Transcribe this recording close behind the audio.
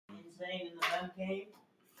Kane and the Ben Kane.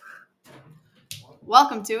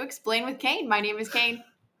 Welcome to Explain with Kane. My name is Kane.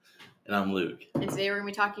 And I'm Luke. And today we're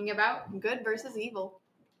going to be talking about good versus evil.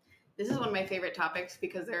 This is one of my favorite topics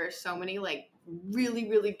because there are so many really,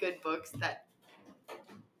 really good books that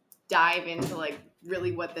dive into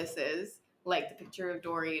really what this is. Like The Picture of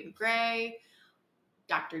Dorian Gray,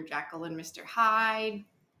 Dr. Jekyll and Mr. Hyde,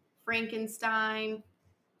 Frankenstein.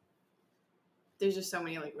 There's just so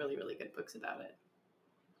many really, really good books about it.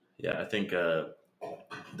 Yeah, I think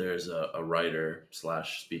there's a writer /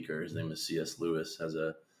 speaker. His name is C.S. Lewis. Has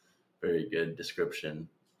a very good description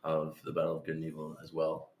of the battle of good and evil as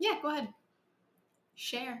well. Yeah, go ahead.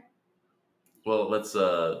 Share. Well, let's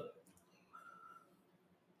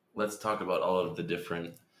talk about all of the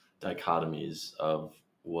different dichotomies of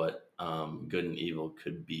what good and evil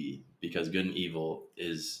could be, because good and evil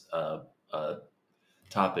is a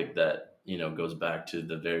topic that goes back to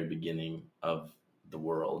the very beginning of the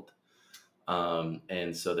world.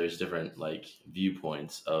 And so there's different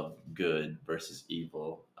viewpoints of good versus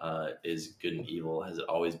evil. Is good and evil, has it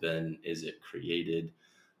always been? Is it created?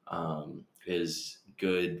 Is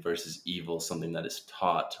good versus evil something that is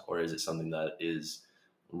taught, or is it something that is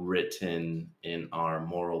written in our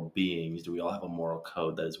moral beings? Do we all have a moral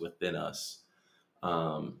code that is within us?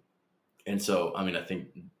 And so, I think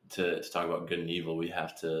to talk about good and evil, we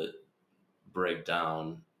have to break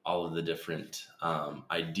down all of the different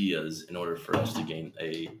ideas in order for us to gain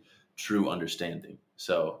a true understanding.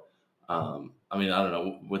 So, I don't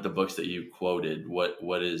know, with the books that you quoted,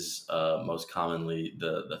 what is most commonly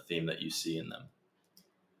the theme that you see in them?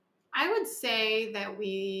 I would say that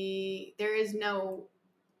there is no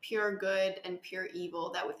pure good and pure evil,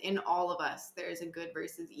 that within all of us there is a good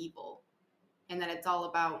versus evil, and that it's all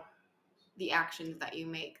about the actions that you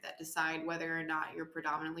make that decide whether or not you're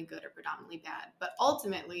predominantly good or predominantly bad. But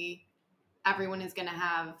ultimately, everyone is going to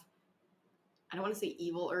have, I don't want to say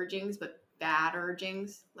evil urgings, but bad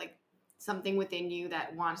urgings, like something within you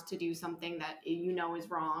that wants to do something that you know is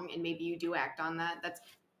wrong, and maybe you do act on that. That's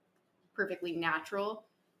perfectly natural.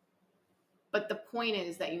 But the point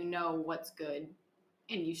is that you know what's good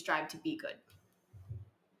and you strive to be good.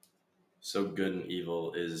 So good and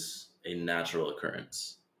evil is a natural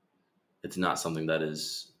occurrence. It's not something that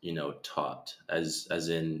is, taught, as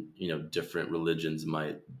in, different religions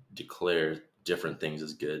might declare different things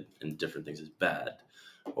as good and different things as bad,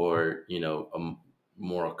 or, a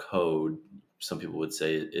moral code, some people would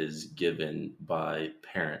say, is given by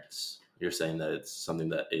parents. You're saying that it's something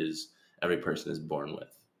that every person is born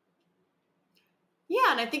with.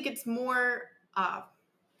 Yeah, and I think it's more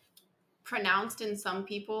pronounced in some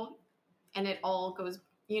people, and it all goes,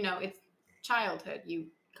 it's childhood. You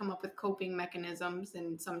come up with coping mechanisms,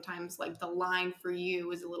 and sometimes the line for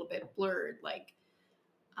you is a little bit blurred.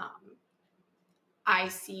 I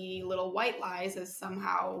see little white lies as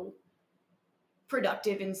somehow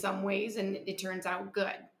productive in some ways, and it turns out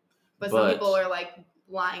good. But some people are like,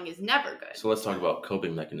 lying is never good. So let's talk about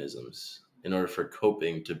coping mechanisms. In order for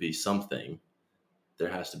coping to be something, there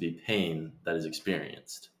has to be pain that is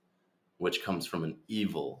experienced, which comes from an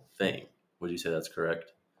evil thing. Would you say that's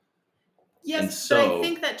correct? Yes, but I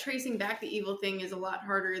think that tracing back the evil thing is a lot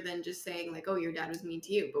harder than just saying oh, your dad was mean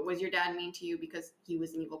to you. But was your dad mean to you because he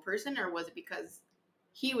was an evil person, or was it because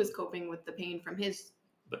he was coping with the pain from his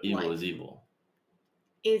But evil life? Is evil.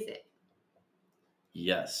 Is it?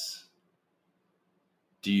 Yes.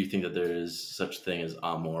 Do you think that there is such thing as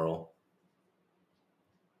amoral?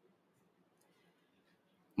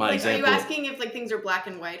 Are you asking if things are black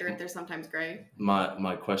and white, or if they're sometimes gray?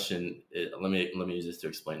 My question, let me use this to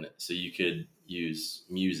explain it. So you could use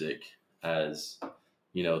music as,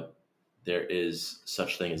 there is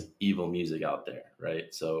such thing as evil music out there,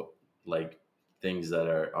 right? So things that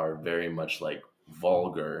are very much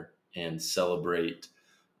vulgar and celebrate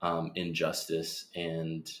injustice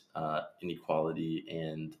and inequality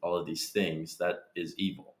and all of these things, that is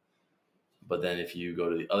evil. But then if you go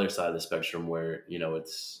to the other side of the spectrum where,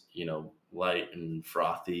 it's, light and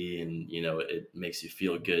frothy and, it makes you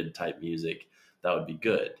feel good type music, that would be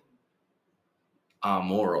good.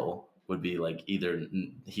 Amoral would be either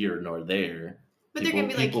here nor there. But there can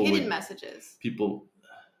be hidden messages. People.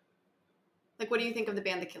 What do you think of the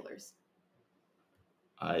band The Killers?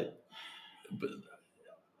 I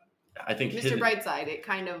think Mr. Brightside, it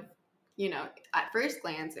kind of, at first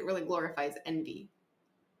glance, it really glorifies envy.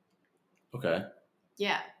 Okay.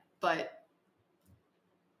 Yeah, but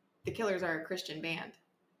The Killers are a Christian band.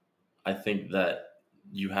 I think that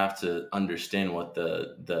you have to understand what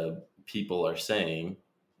the people are saying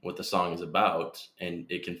what the song is about, and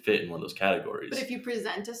it can fit in one of those categories. But if you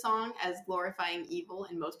present a song as glorifying evil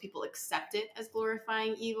and most people accept it as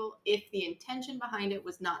glorifying evil, if the intention behind it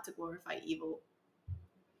was not to glorify evil,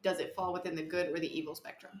 does it fall within the good or the evil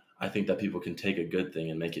spectrum? I think that people can take a good thing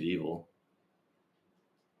and make it evil.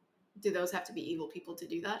 Do those have to be evil people to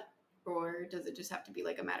do that? Or does it just have to be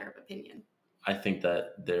like a matter of opinion? I think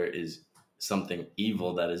that there is something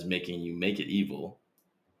evil that is making you make it evil.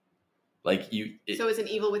 Like so is an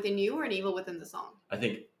evil within you or an evil within the song? I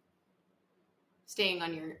think, staying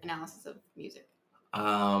on your analysis of music,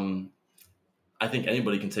 I think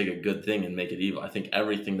anybody can take a good thing and make it evil. I think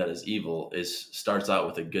everything that is evil starts out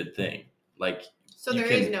with a good thing. Like, so there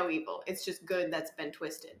is no evil. It's just good that's been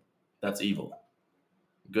twisted. That's evil.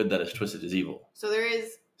 Good that is twisted is evil. So there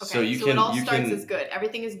is. Okay, so it all starts as good.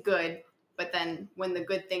 Everything is good, but then when the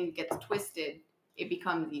good thing gets twisted, it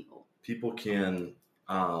becomes evil. People can,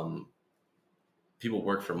 people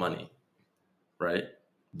work for money, right?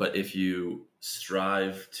 But if you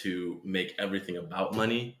strive to make everything about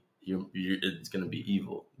money, it's going to be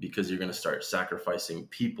evil, because you're going to start sacrificing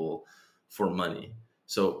people for money.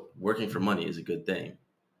 So working for money is a good thing,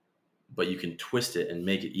 but you can twist it and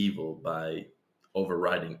make it evil by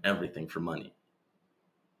overriding everything for money.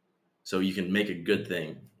 So you can make a good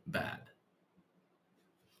thing bad.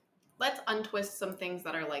 Let's untwist some things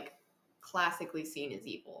that are like classically seen as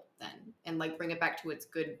evil then, and like bring it back to its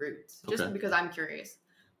good roots. Just because I'm curious,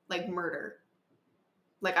 like murder.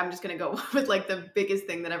 Like I'm just gonna go with like the biggest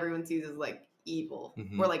thing that everyone sees as like evil,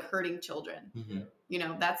 or like hurting children. You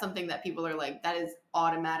know, that's something that people are like, that is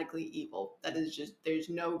automatically evil. That is just, there's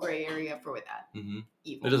no gray area for that.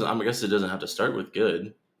 Evil. It doesn't. I guess it doesn't have to start with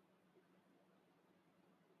good.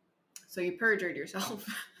 So you perjured yourself.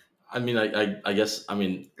 I mean, I guess, I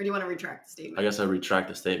mean... Or do you want to retract the statement? I guess I retract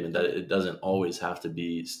the statement that it doesn't always have to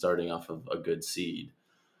be starting off of a good seed.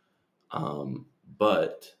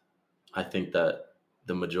 But I think that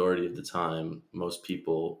the majority of the time, most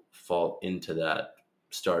people fall into that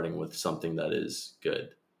starting with something that is good.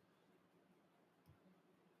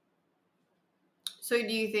 So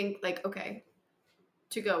do you think, like, okay,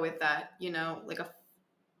 to go with that, you know, like a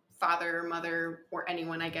father or mother or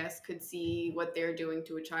anyone, I guess, could see what they're doing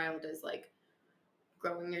to a child as like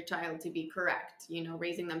growing your child to be correct, you know,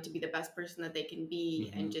 raising them to be the best person that they can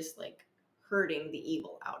be, and just like hurting the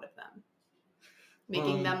evil out of them,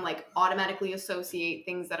 making them like automatically associate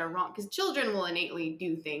things that are wrong, because children will innately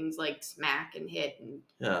do things like smack and hit and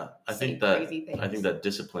I think that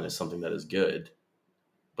discipline is something that is good,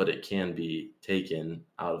 but it can be taken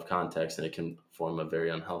out of context and it can form a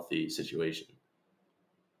very unhealthy situation.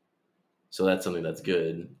 So that's something that's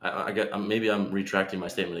good. Maybe I'm retracting my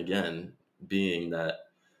statement again, being that,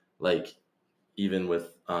 like, even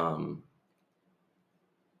with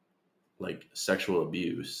like sexual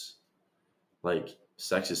abuse, like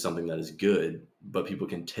sex is something that is good, but people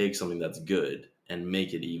can take something that's good and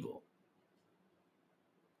make it evil.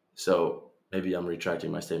 So maybe I'm retracting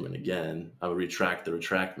my statement again. I would retract the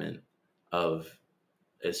retractment of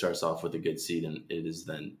it starts off with a good seed and it is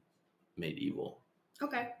then made evil.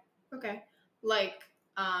 Okay. Like,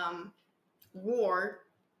 war,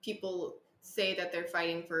 people say that they're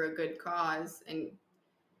fighting for a good cause, and,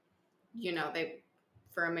 you know,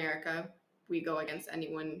 for America, we go against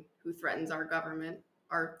anyone who threatens our government,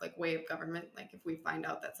 our, like, way of government. Like, if we find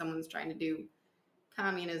out that someone's trying to do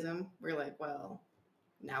communism, we're like, well,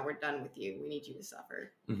 now we're done with you. We need you to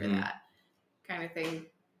suffer for that kind of thing.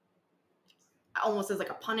 Almost as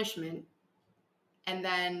like a punishment. And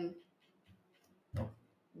then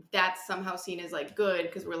that's somehow seen as like good,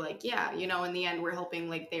 because we're like, yeah, you know, in the end we're helping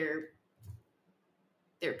like their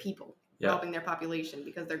people. We're helping their population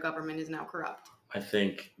because their government is now corrupt. I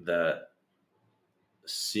think that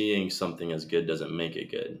seeing something as good doesn't make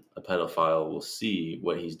it good. A pedophile will see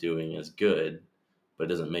what he's doing as good, but it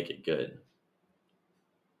doesn't make it good.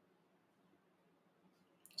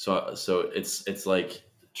 So it's like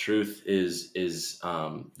truth is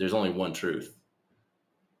there's only one truth.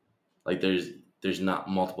 Like there's not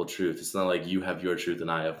multiple truths. It's not like you have your truth and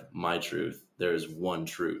I have my truth. There is one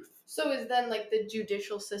truth. So is then like the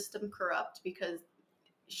judicial system corrupt, because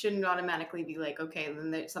it shouldn't automatically be like, okay,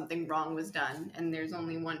 then something wrong was done and there's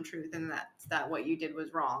only one truth, and that's that what you did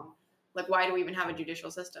was wrong. Like, why do we even have a judicial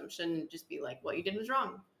system? Shouldn't it just be like, what you did was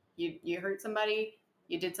wrong? You hurt somebody,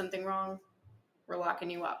 you did something wrong, we're locking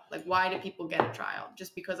you up. Like, why do people get a trial?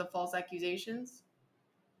 Just because of false accusations?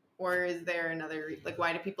 Or is there another, like,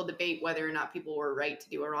 why do people debate whether or not people were right to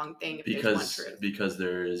do a wrong thing if there's one truth? Because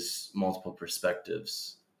there is multiple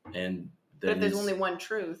perspectives. And but if there's only one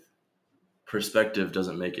truth, perspective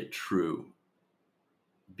doesn't make it true.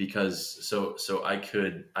 because so I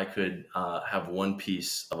could have one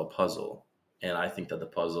piece of a puzzle, and I think that the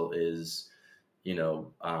puzzle is, you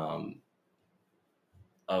know,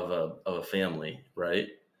 of a family, right?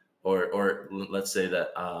 Or let's say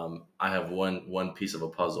that I have one piece of a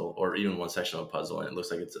puzzle, or even one section of a puzzle, and it looks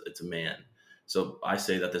like it's a man. So I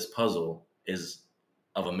say that this puzzle is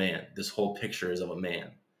of a man. This whole picture is of a man,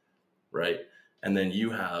 right? And then you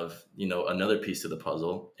have, another piece of the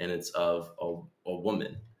puzzle, and it's of a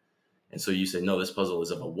woman. And so you say, no, this puzzle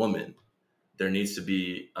is of a woman. There needs to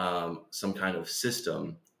be some kind of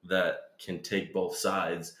system that can take both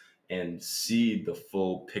sides and see the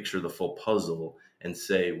full picture, the full puzzle, and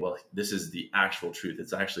say, well, this is the actual truth.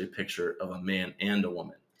 It's actually a picture of a man and a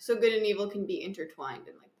woman. So good and evil can be intertwined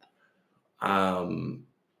and like that.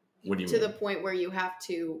 What do you mean? To the point where you have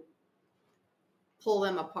to pull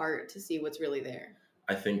them apart to see what's really there.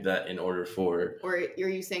 I think that in order for... Or are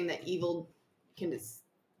you saying that evil can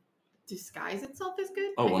disguise itself as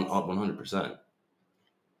good? Oh, 100%.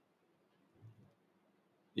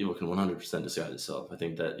 Evil can 100% disguise itself. I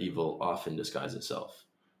think that evil often disguises itself.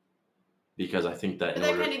 Because I think that... But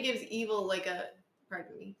that kind of gives evil like a...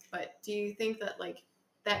 Pardon me. But do you think that like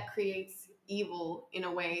that creates evil in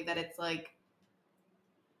a way that it's like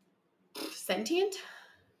sentient?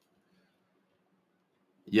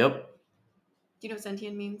 Yep. Do you know what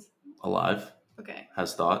sentient means? Alive. Okay.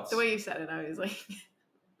 Has thoughts. The way you said it, I was like...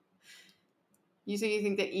 You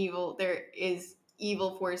think that there is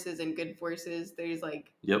evil forces and good forces. There's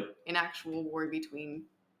like... Yep. An actual war between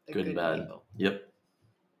the good and bad. And evil. Yep.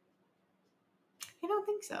 I don't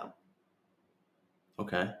think so.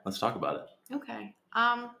 Okay, let's talk about it. Okay.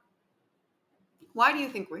 Why do you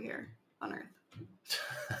think we're here on Earth?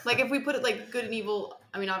 Like, if we put it like good and evil,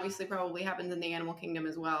 I mean, obviously probably happens in the animal kingdom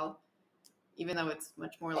as well, even though it's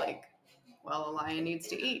much more like, well, a lion needs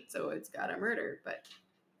to eat, so it's got to murder, but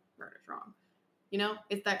murder's wrong.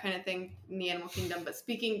 It's that kind of thing in the animal kingdom. But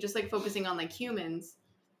speaking, just like focusing on like humans,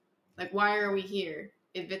 like, why are we here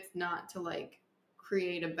if it's not to like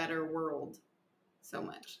create a better world so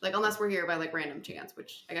much? Like, unless we're here by like random chance,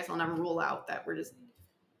 which I guess I'll never rule out that we're just...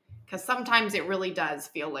 Because sometimes it really does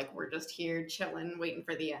feel like we're just here chilling, waiting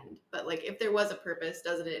for the end. But like, if there was a purpose,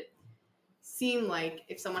 doesn't it seem like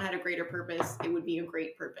if someone had a greater purpose, it would be a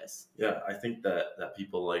great purpose? Yeah, I think that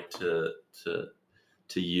people like to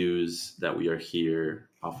use that we are here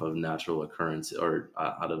off of natural occurrence or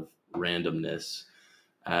out of randomness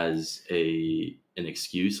as an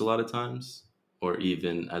excuse a lot of times, or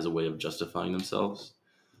even as a way of justifying themselves.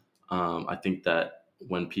 I think that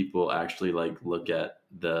when people actually like look at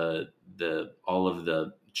the all of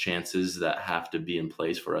the chances that have to be in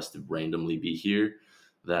place for us to randomly be here,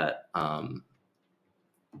 that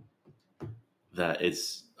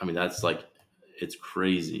it's, I mean, that's like, it's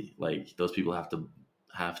crazy. Like, those people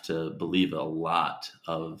have to believe a lot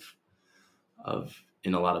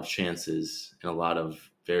in a lot of chances, in a lot of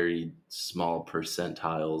very small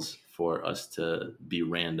percentiles for us to be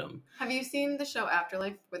random. Have you seen the show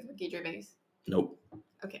Afterlife with Ricky Gervais? Nope.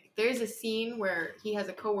 Okay. There's a scene where he has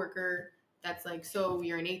a coworker that's like, so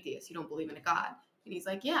you're an atheist, you don't believe in a God. And he's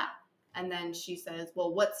like, yeah. And then she says,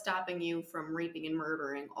 well, what's stopping you from raping and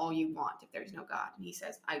murdering all you want if there's no God? And he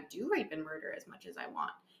says, I do rape and murder as much as I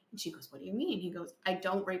want. And she goes, what do you mean? He goes, I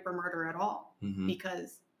don't rape or murder at all,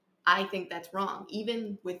 because I think that's wrong.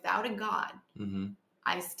 Even without a God,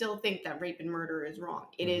 I still think that rape and murder is wrong.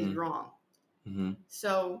 It is wrong.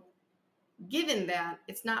 So given that,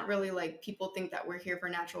 it's not really like people think that we're here for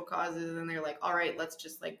natural causes and they're like, all right, let's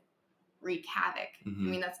just like wreak havoc. I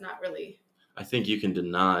mean, that's not really... I think you can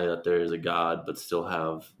deny that there is a God, but still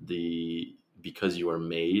have because you are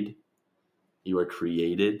made, you are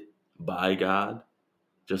created by God,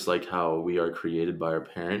 just like how we are created by our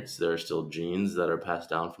parents. There are still genes that are passed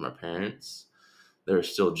down from our parents. There are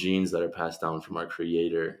still genes that are passed down from our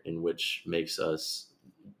Creator, in which makes us,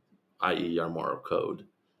 i.e., our moral code.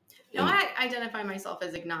 No, I identify myself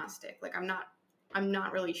as agnostic. Like, I'm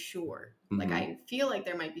not really sure. Like, I feel like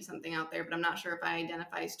there might be something out there, but I'm not sure if I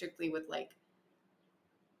identify strictly with like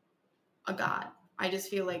a God. I just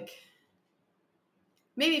feel like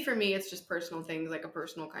maybe for me it's just personal things, like a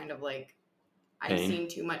personal kind of like I've seen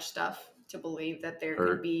too much stuff to believe that there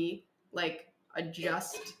could be like a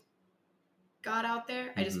just God out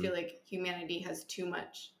there. I just feel like humanity has too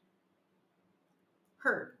much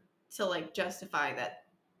hurt to like justify that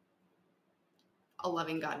a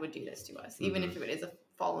loving God would do this to us, even if it is a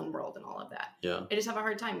fallen world and all of that. Yeah. I just have a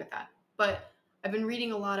hard time with that. But I've been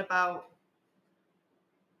reading a lot about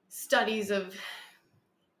studies of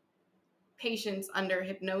patients under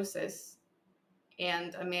hypnosis,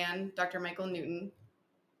 and a man, Dr. Michael Newton,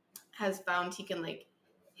 has found he can like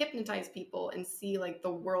hypnotize people and see like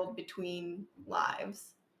the world between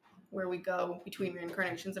lives, where we go between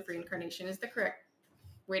reincarnations, if reincarnation is the correct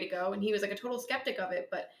way to go. And he was like a total skeptic of it,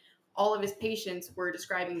 but all of his patients were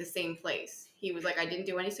describing the same place. He was like, I didn't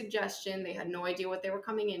do any suggestion. They had no idea what they were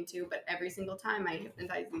coming into, but every single time I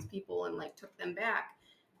hypnotized these people and like took them back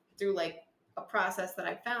through like a process that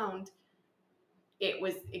I found, it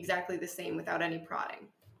was exactly the same without any prodding.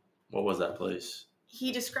 What was that place?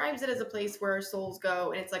 He describes it as a place where our souls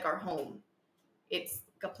go, and it's like our home. It's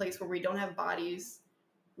a place where we don't have bodies.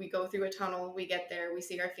 We go through a tunnel, we get there, we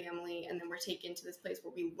see our family, and then we're taken to this place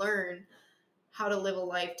where we learn how to live a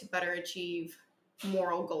life to better achieve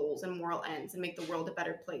moral goals and moral ends and make the world a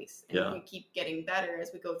better place. And we keep getting better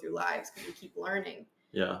as we go through lives because we keep learning.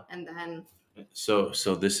 Yeah. And then so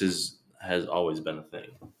this has always been a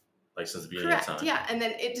thing, like since the beginning of time. Yeah. And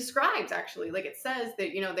then it describes, actually, like it says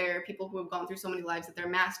that, you know, there are people who have gone through so many lives that they're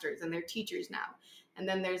masters and they're teachers now. And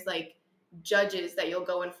then there's like judges that you'll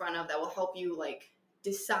go in front of that will help you like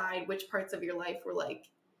decide which parts of your life were like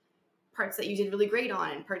parts that you did really great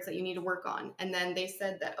on and parts that you need to work on. And then they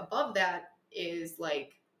said that above that is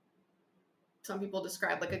like, some people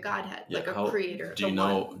describe like a godhead, like a creator. Do you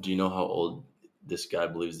know how old this guy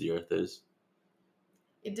believes the earth is?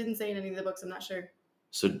 It didn't say in any of the books. I'm not sure.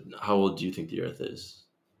 So how old do you think the earth is?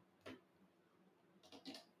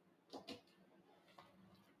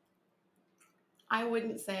 I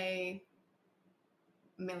wouldn't say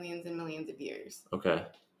millions and millions of years. Okay.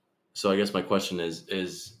 So I guess my question is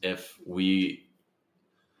if we,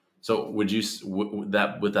 so would you, with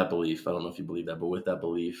that belief, I don't know if you believe that, but with that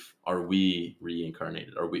belief, are we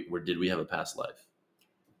reincarnated? Did we have a past life?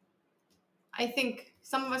 I think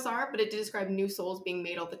some of us are, but it did describe new souls being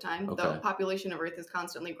made all the time. Okay. The population of Earth is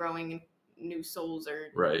constantly growing and new souls are...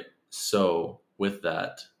 Right. So with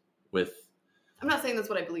that, I'm not saying that's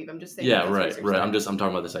what I believe. I'm just saying... Yeah, right. I'm talking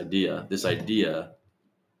about this idea.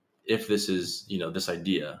 If this is, this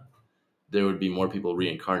idea, there would be more people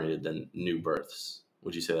reincarnated than new births.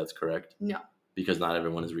 Would you say that's correct? No. Because not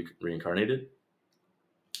everyone is reincarnated?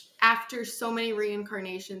 After so many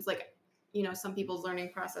reincarnations, like, some people's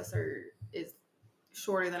learning process is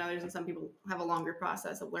shorter than others, and some people have a longer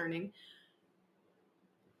process of learning.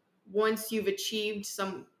 Once you've achieved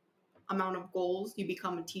some amount of goals, you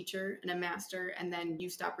become a teacher and a master, and then you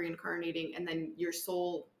stop reincarnating, and then your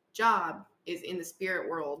soul job is in the spirit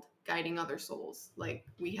world guiding other souls. Like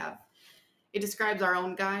it describes our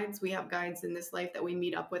own guides. We have guides in this life that we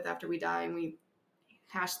meet up with after we die, and we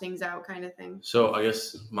hash things out, kind of thing. So I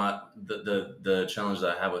guess the challenge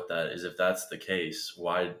that I have with that is, if that's the case,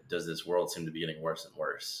 why does this world seem to be getting worse and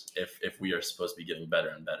worse if we are supposed to be getting better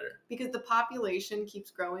and better? Because the population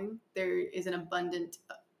keeps growing. There is an abundant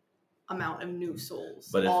amount of new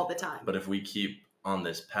souls all the time. But if we keep on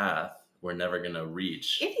this path, we're never going to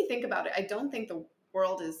reach... If you think about it, I don't think the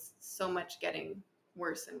world is so much getting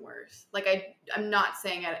worse and worse. Like, I'm not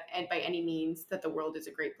saying by any means that the world is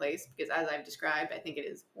a great place, because as I've described, I think it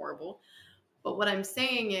is horrible. But what I'm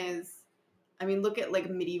saying is, look at like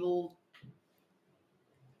medieval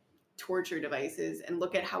torture devices and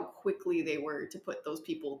look at how quickly they were to put those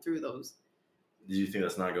people through those. Do you think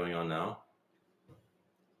that's not going on now?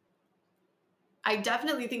 I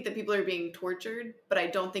definitely think that people are being tortured, but I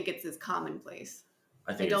don't think it's as commonplace.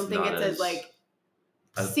 I don't think it's as like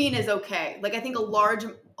seen as okay. Like, I think a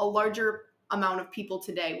larger amount of people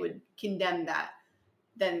today would condemn that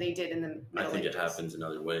than they did in the Middle Ages. It happens in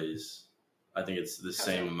other ways. I think it's the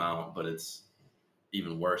same amount, but it's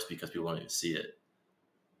even worse because people don't even see it.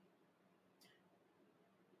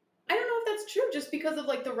 I don't know if that's true, just because of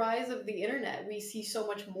like the rise of the internet. We see so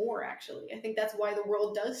much more, actually. I think that's why the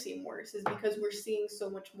world does seem worse, is because we're seeing so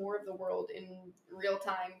much more of the world in real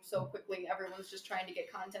time so quickly. Everyone's just trying to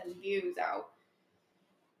get content and views out.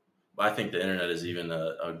 I think the internet is even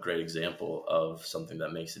a great example of something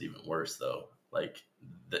that makes it even worse, though. Like,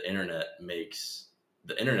 the internet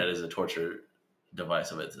is a torture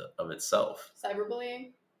device of itself.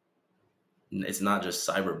 Cyberbullying? It's not just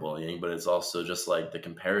cyberbullying, but it's also just like the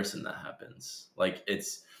comparison that happens. Like,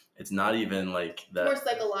 it's not even like that. More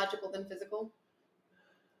psychological than physical.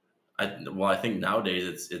 I think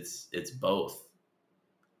nowadays it's both.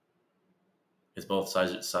 It's both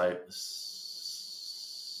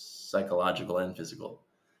psychological and physical.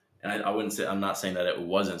 And I'm not saying that it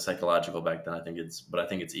wasn't psychological back then. I think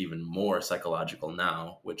it's even more psychological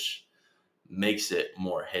now, which makes it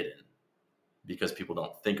more hidden because people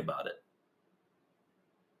don't think about it.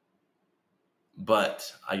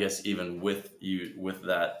 But I guess even with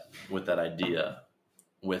that idea,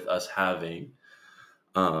 with us having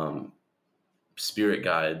spirit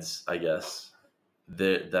guides, I guess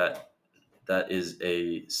that that is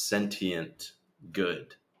a sentient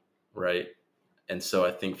good, right? And so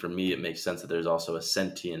I think for me, it makes sense that there's also a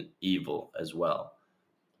sentient evil as well.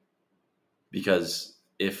 Because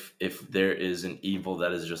if there is an evil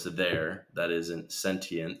that is just there, that isn't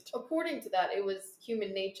sentient, According to that, it was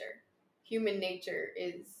human nature. Human nature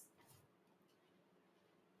is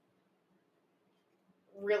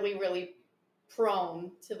really, really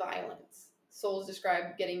prone to violence. Souls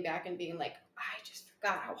describe getting back and being like, I just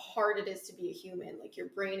forgot how hard it is to be a human. Like your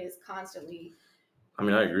brain is constantly. I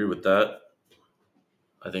mean, I agree with that.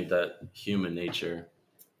 I think that human nature,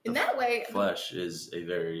 In that way, flesh is a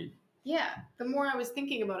very. Yeah, the more I was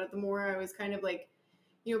thinking about it, the more I was kind of like,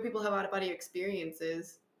 people have out of body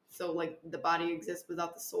experiences. So like the body exists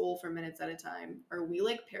without the soul for minutes at a time. Are we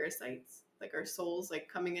like parasites? Like our souls like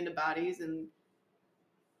coming into bodies and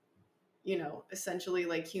essentially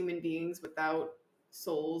like human beings without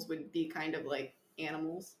souls would be kind of like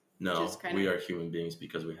animals. No, we are human beings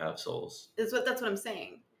because we have souls. That's what I'm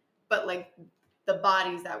saying. But like the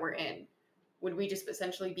bodies that we're in, would we just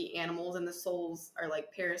essentially be animals and the souls are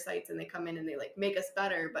like parasites and they come in and they like make us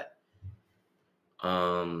better, but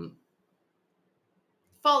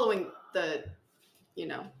following the,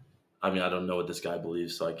 I mean, I don't know what this guy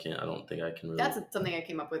believes, so I don't think I can really. That's something I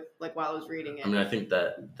came up with like while I was reading it. I mean, I think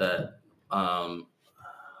that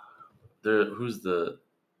who's the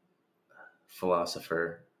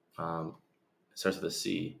philosopher? It starts with a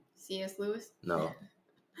C. C.S. Lewis? No.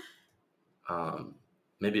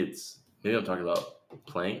 Maybe I'm talking about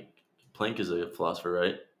Planck. Planck is a philosopher,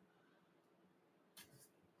 right?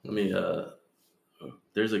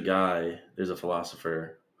 There's a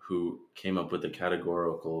philosopher who came up with the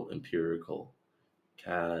categorical empirical.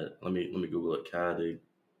 Let me Google it.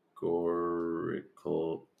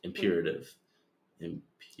 Categorical imperative.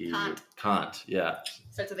 Kant, yeah.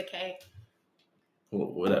 Starts with a K.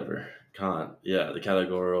 Well, whatever. Kant, yeah. The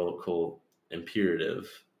categorical imperative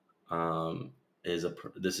is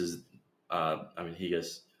I mean, he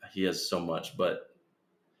has so much, but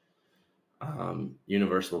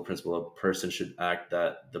universal principle: a person should act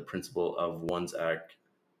that the principle of one's act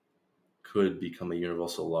could become a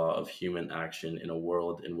universal law of human action in a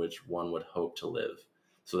world in which one would hope to live.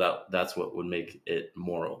 So that's what would make it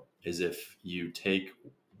moral, is if you take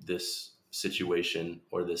this situation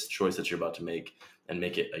or this choice that you're about to make and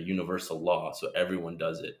make it a universal law so everyone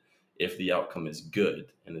does it. If the outcome is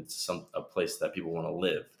good and it's a place that people want to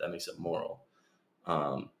live, that makes it moral.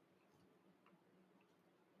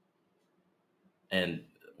 And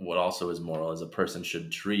what also is moral is a person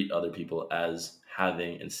should treat other people as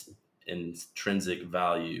having intrinsic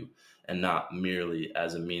value and not merely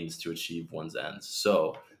as a means to achieve one's ends.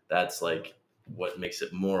 So that's like what makes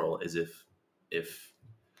it moral is if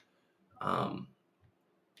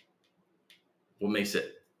what makes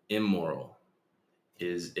it immoral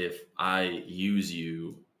is if I use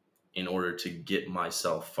you in order to get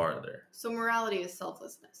myself farther. So morality is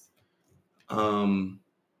selflessness. In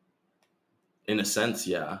a sense,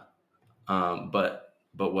 yeah. But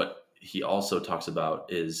what he also talks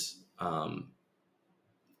about is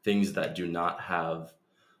things that do not have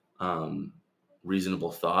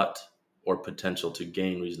reasonable thought or potential to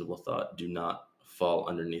gain reasonable thought do not fall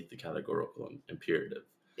underneath the categorical imperative.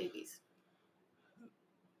 Babies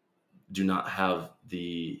do not have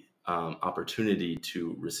the opportunity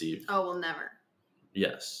to receive. Oh, well, never.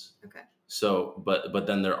 Yes. Okay. So, but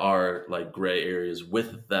then there are like gray areas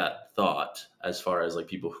with that thought as far as like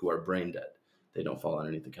people who are brain dead. They don't fall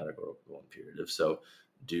underneath the categorical imperative. So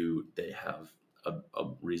do they have a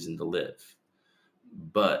reason to live?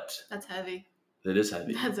 But that's heavy. It is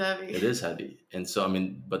heavy. That's heavy. It is heavy. And so, I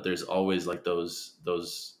mean, but there's always like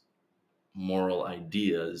those moral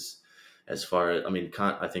ideas as far as, I mean,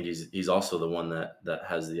 Kant, I think he's also the one that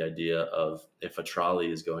has the idea of if a trolley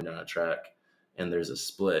is going down a track and there's a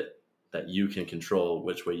split, that you can control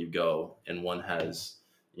which way you go. And one has,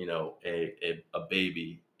 a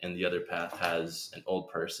baby and the other path has an old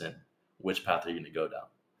person. Which path are you going to go down?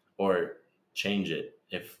 Or change it.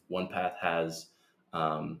 If one path has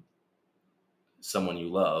someone you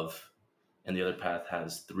love and the other path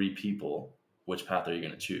has 3 people, which path are you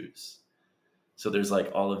going to choose? So there's like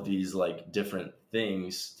all of these like different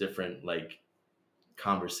things, different like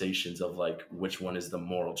conversations of like which one is the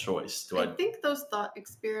moral choice. I think those thought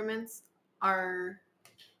experiments are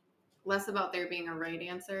less about there being a right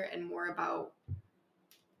answer and more about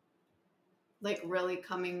like really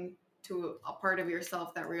coming to a part of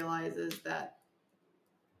yourself that realizes that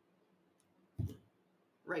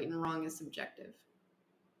right and wrong is subjective.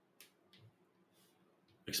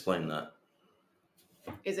 Explain that.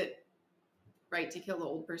 Is it right to kill the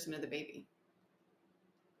old person or the baby?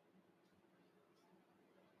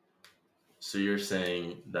 So you're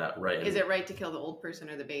saying that Is it right to kill the old person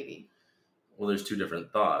or the baby? Well, there's two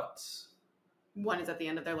different thoughts. One is at the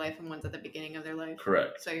end of their life and one's at the beginning of their life.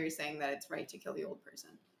 Correct. So you're saying that it's right to kill the old person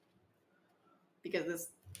because this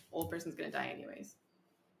old person's going to die anyways.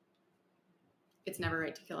 It's never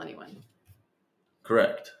right to kill anyone.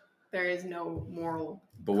 Correct. There is no moral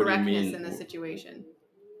But what correctness do you mean, in this situation.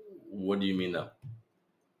 What do you mean that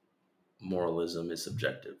moralism is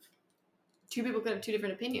subjective? Two people could have two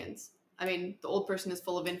different opinions. I mean, the old person is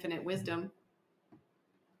full of infinite wisdom.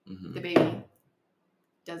 Mm-hmm. The baby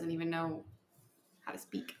doesn't even know how to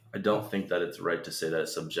speak. I don't think that it's right to say that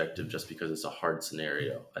it's subjective just because it's a hard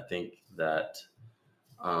scenario. I think that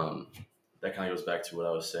that kind of goes back to what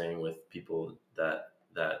I was saying with people that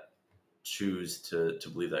choose to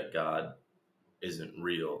believe that God isn't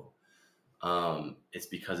real. It's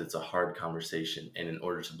because it's a hard conversation, and in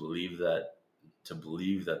order to believe that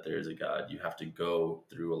there is a God, you have to go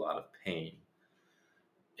through a lot of pain.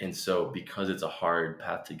 And so because it's a hard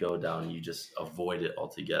path to go down, you just avoid it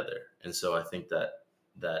altogether. And so I think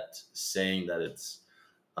that saying that it's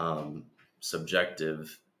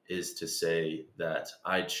subjective is to say that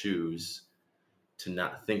I choose to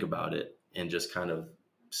not think about it and just kind of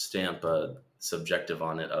stamp a subjective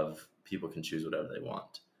on it of people can choose whatever they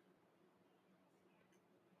want.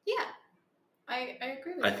 Yeah, I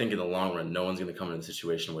agree with I you. think in the long run, no one's going to come in a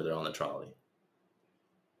situation where they're on the trolley.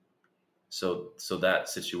 So that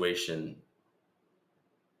situation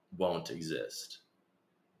won't exist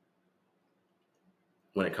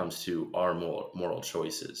when it comes to our moral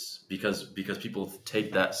choices, because people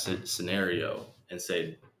take that scenario and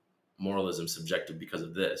say moralism subjective because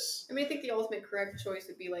of this. I mean, I think the ultimate correct choice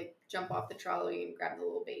would be like jump off the trolley and grab the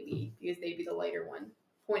little baby because they'd be the lighter one.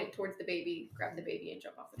 Point it towards the baby, grab the baby, and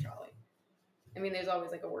jump off the trolley. I mean, there's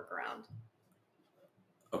always like a workaround.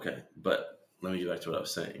 Okay, but let me get back to what I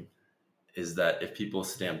was saying. Is that if people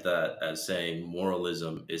stamp that as saying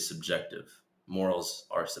moralism is subjective, morals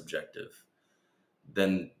are subjective,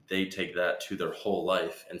 then they take that to their whole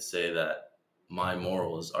life and say that my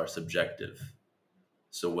morals are subjective.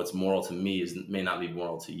 So what's moral to me may not be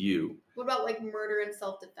moral to you. What about like murder and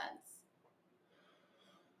self-defense?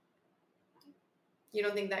 You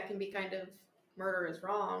don't think that can be kind of murder is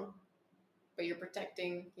wrong, but you're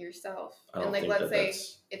protecting yourself? And like, let's say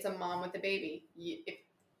it's a mom with a baby. If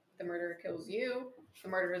the murderer kills you, the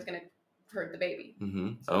murderer is going to hurt the baby. Mm-hmm.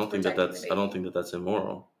 So I don't think that that's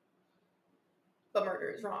immoral. But murder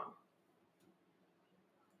is wrong.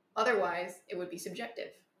 Otherwise, it would be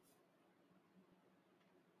subjective.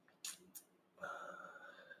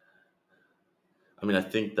 I mean, I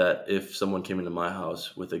think that if someone came into my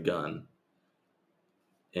house with a gun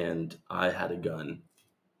and I had a gun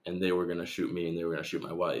and they were going to shoot me and they were going to shoot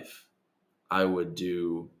my wife, I would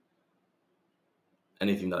do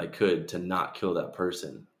anything that I could to not kill that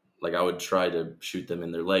person. Like I would try to shoot them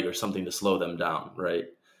in their leg or something to slow them down, right?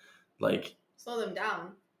 Like slow them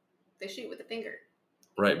down. They shoot with a finger.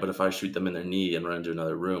 Right, but if I shoot them in their knee and run into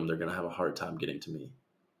another room, they're going to have a hard time getting to me.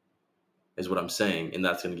 Is what I'm saying, and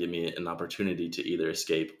that's going to give me an opportunity to either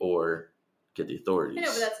escape or get the authorities. I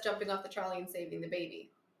know, but that's jumping off the trolley and saving the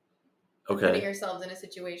baby. Okay. Putting yourselves in a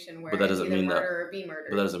situation where but that doesn't it's either mean murder or be murdered.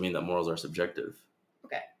 But that doesn't mean that morals are subjective.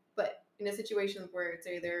 Okay, but in a situation where it's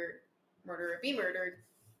either murder or be murdered,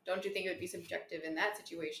 don't you think it would be subjective in that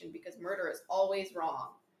situation? Because murder is always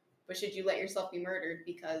wrong. But should you let yourself be murdered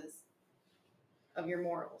because of your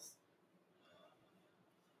morals?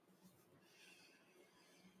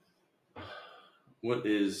 What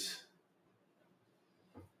is...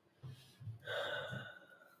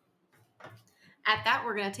 At that,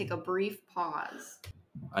 we're going to take a brief pause.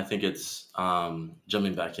 I think it's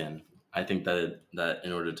jumping back in. I think that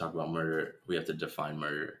in order to talk about murder, we have to define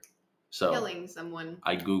murder. So killing someone.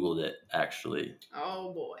 I Googled it, actually.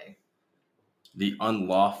 Oh, boy. The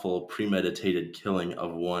unlawful premeditated killing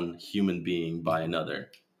of one human being by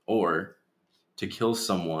another, or to kill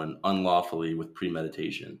someone unlawfully with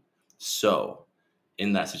premeditation. So,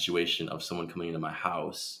 in that situation of someone coming into my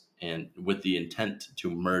house and with the intent to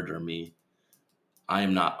murder me, I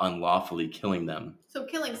am not unlawfully killing them. So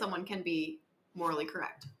killing someone can be morally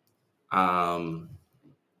correct.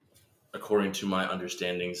 According to my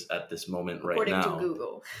understandings at this moment now. According to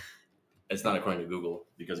Google. It's not according to Google,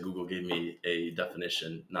 because Google gave me a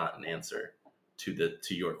definition, not an answer to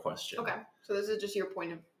your question. Okay, so this is just your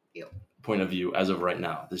point of view. Point of view as of right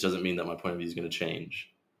now. This doesn't mean that my point of view is going to change.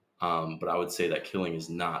 But I would say that killing is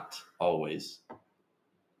not always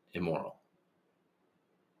immoral.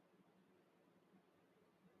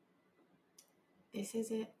 This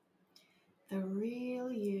is it. The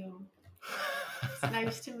real you. It's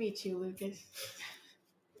nice to meet you, Lucas.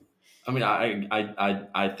 I mean,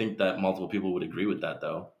 I think that multiple people would agree with that,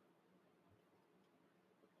 though.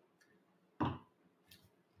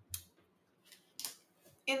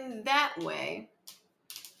 In that way,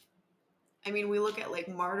 I mean, we look at like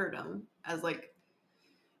martyrdom as like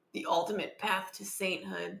the ultimate path to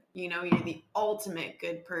sainthood. You know, you're the ultimate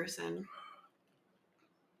good person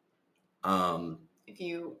if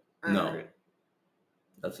you are. No,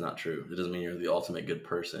 that's not true. It doesn't mean you're the ultimate good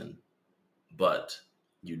person, but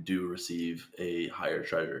you do receive a higher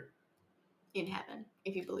treasure. In heaven,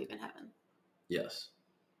 if you believe in heaven. Yes.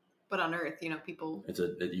 But on earth, you know, people.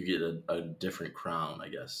 You get a different crown, I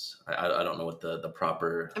guess. I don't know what the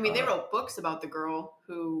proper. I mean, they wrote books about the girl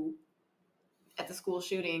who, at the school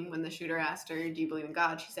shooting, when the shooter asked her, "Do you believe in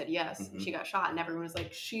God?" She said yes. Mm-hmm. She got shot, and everyone was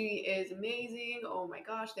like, "She is amazing! Oh my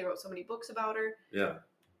gosh!" They wrote so many books about her. Yeah.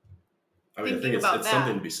 I mean, I think it's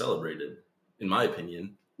something to be celebrated, in my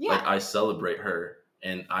opinion. Yeah. Like, I celebrate her,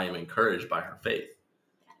 and I am encouraged by her faith.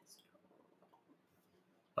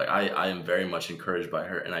 Like, I am very much encouraged by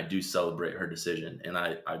her, and I do celebrate her decision. And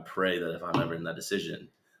I pray that if I'm ever in that decision,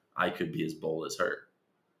 I could be as bold as her.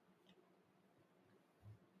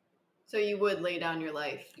 So you would lay down your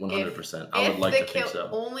life? 100%. I would like to think so.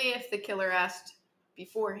 Only if the killer asked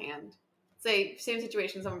beforehand. Say, same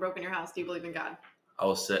situation, someone broke in your house. Do you believe in God? I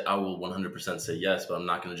will 100% say yes, but I'm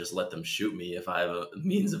not going to just let them shoot me if I have a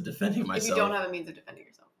means of defending myself. If you don't have a means of defending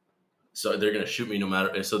yourself. So they're going to shoot me no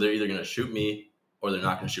matter. So they're either going to shoot me or they're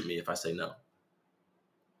not going to shoot me if I say no.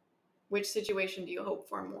 Which situation do you hope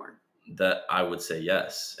for more? That I would say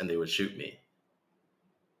yes, and they would shoot me.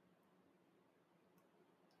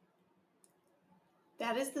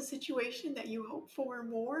 That is the situation that you hope for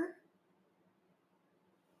more?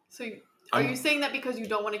 So are you saying that because you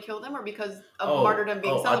don't want to kill them or because of martyrdom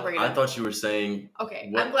being celebrated? I thought you were saying...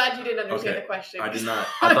 Okay, I'm glad you didn't understand the question. I did not.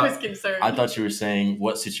 I was concerned. I thought you were saying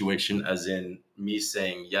what situation, as in me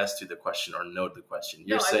saying yes to the question or no to the question.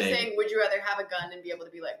 I was saying, would you rather have a gun and be able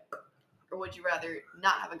to be like, or would you rather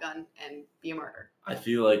not have a gun and be a martyr? I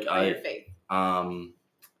feel like your faith.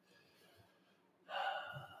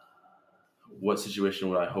 What situation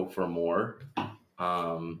would I hope for more?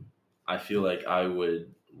 I feel like I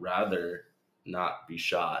would rather not be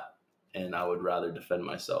shot, and I would rather defend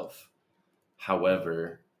myself.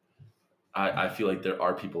 However, I feel like there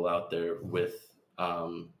are people out there with,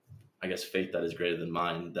 I guess, faith that is greater than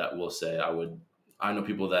mine that will say I know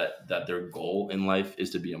people that their goal in life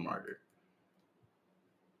is to be a martyr.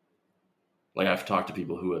 Like, I've talked to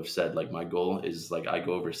people who have said, like, my goal is, like, I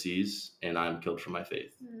go overseas and I'm killed for my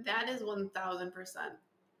faith. That is 1,000%,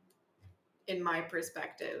 in my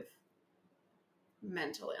perspective,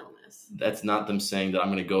 mental illness. That's not them saying that I'm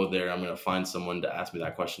going to go there, I'm going to find someone to ask me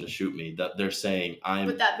that question to shoot me. That they're saying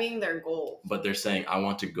But that being their goal. But they're saying I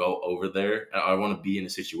want to go over there. I want to be in a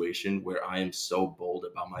situation where I am so bold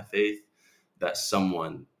about my faith that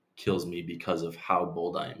someone kills me because of how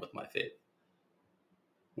bold I am with my faith.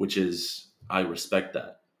 Which is... I respect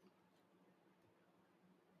that.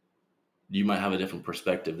 You might have a different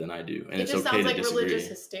perspective than I do, and it's okay to disagree. It just sounds like religious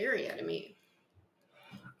hysteria to me.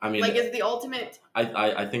 I mean, like, it's the ultimate.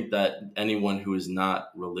 I think that anyone who is not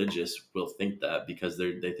religious will think that because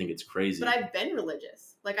they think it's crazy. But I've been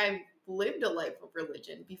religious. Like, I've lived a life of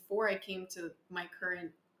religion before I came to my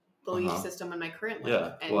current belief system and my current life.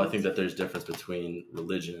 Yeah. And well, I think that there's difference between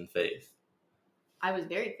religion and faith. I was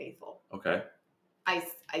very faithful. Okay. I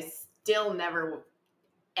still never,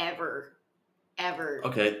 ever.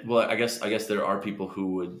 Okay, well, I guess there are people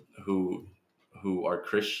who are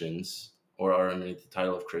Christians or are underneath the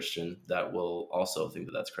title of Christian that will also think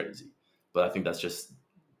that that's crazy. But I think that's just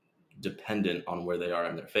dependent on where they are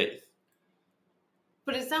in their faith.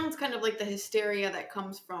 But it sounds kind of like the hysteria that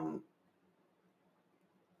comes from,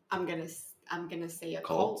 I'm gonna say a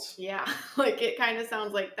cult. Yeah, like it kind of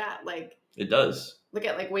sounds like that. Like it does. Look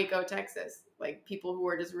at like Waco, Texas. Like people who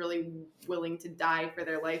are just really willing to die for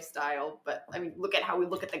their lifestyle. But I mean, look at how we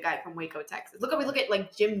look at the guy from Waco, Texas. Look at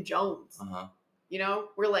like Jim Jones. You know,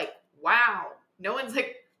 we're like, wow. No one's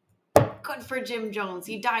like, good for Jim Jones.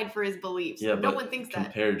 He died for his beliefs. Yeah, no one thinks that.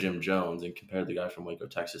 Compare Jim Jones and compare the guy from Waco,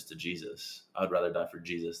 Texas to Jesus. I'd rather die for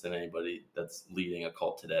Jesus than anybody that's leading a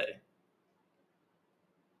cult today.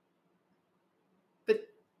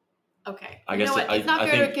 Okay. I guess it's not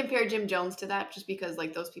fair to compare Jim Jones to that just because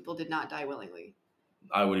like those people did not die willingly.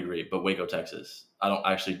 I would agree, but Waco, Texas, I don't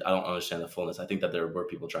understand the fullness. I think that there were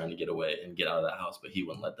people trying to get away and get out of that house, but he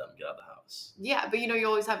wouldn't let them get out of the house. Yeah, but you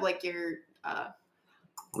always have like your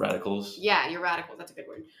radicals. Yeah, your radicals. That's a good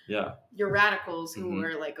word. Yeah. Your radicals who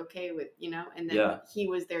were like okay with, and then he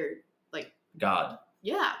was their like God.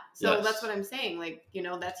 Yeah. So that's what I'm saying. Like,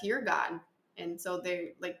 that's your God. And so they're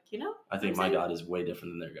like, I think my God is way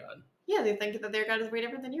different than their God. Yeah, they think that their God is way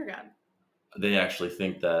different than your God. They actually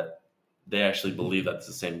believe that's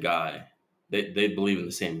the same guy. They believe in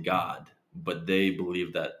the same God, but they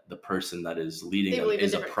believe that the person that is leading them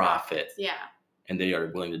is a prophet. Yeah. And they are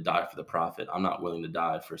willing to die for the prophet. I'm not willing to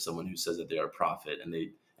die for someone who says that they are a prophet and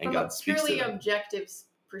God speaks to them. From a purely objective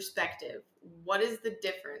perspective, what is the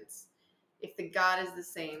difference if the God is the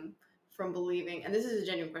same from believing, and this is a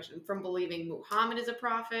genuine question, from believing Muhammad is a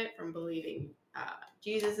prophet, from believing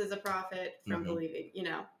Jesus is a prophet, from believing,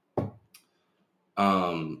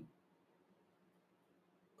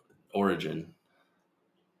 Origin.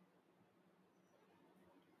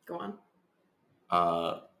 Go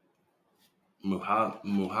on. Muhammad.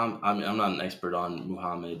 I mean, I'm not an expert on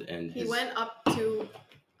Muhammad and he went up to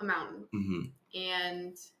a mountain,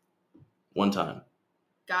 and one time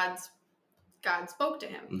God spoke to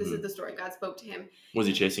him. This is the story. God spoke to him. Was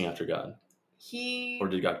he chasing after God? Or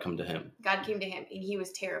did God come to him? God came to him, and he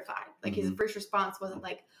was terrified. Like his first response wasn't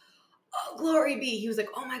like, "Oh, glory be." He was like,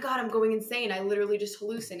 "Oh my God, I'm going insane. I literally just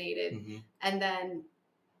hallucinated." And then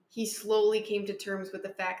he slowly came to terms with the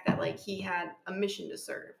fact that like he had a mission to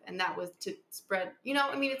serve, and that was to spread.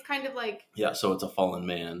 I mean, it's kind of like, yeah. So it's a fallen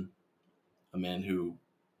man, a man who.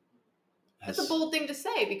 That's a bold thing to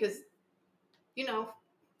say because,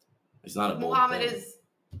 it's not a bold Muhammad thing. is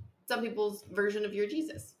some people's version of your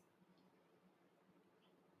Jesus.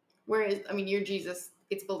 Whereas, I mean, your Jesus,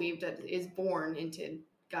 it's believed that is born into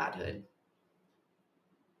godhood.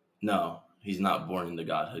 No, he's not born into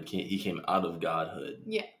godhood. He came out of godhood.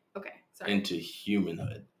 Yeah. Okay. Sorry. Into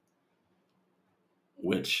humanhood.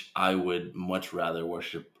 Which I would much rather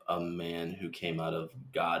worship a man who came out of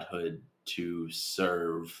godhood to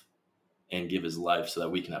serve and give his life so that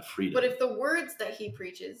we can have freedom. But if the words that he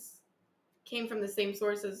preaches came from the same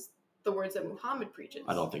source as the words that Muhammad preaches,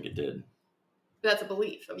 I don't think it did. That's a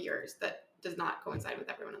belief of yours that does not coincide with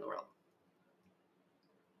everyone in the world.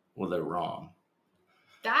 Well, they're wrong.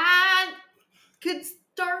 That could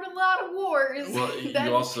start a lot of wars. Well,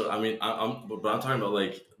 you also, I mean, I'm talking about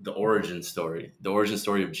like the origin story. The origin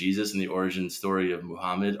story of Jesus and the origin story of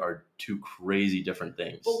Muhammad are two crazy different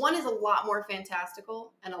things. But one is a lot more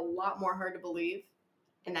fantastical and a lot more hard to believe,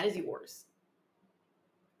 and that is yours.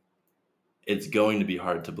 It's going to be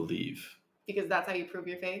hard to believe. Because that's how you prove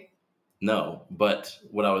your faith? No, but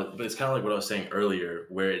it's kind of like what I was saying earlier,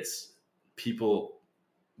 where it's people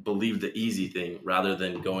believe the easy thing rather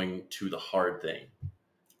than going to the hard thing.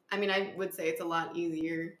 I mean, I would say it's a lot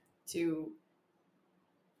easier to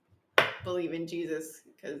believe in Jesus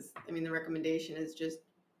because, I mean, the recommendation is just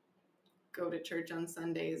go to church on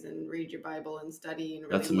Sundays and read your Bible and study and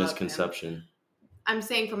really That's a misconception. Him. I'm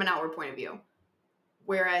saying from an outward point of view.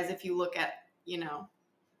 Whereas if you look at,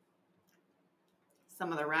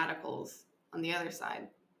 some of the radicals on the other side,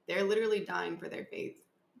 they're literally dying for their faith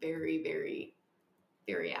very, very,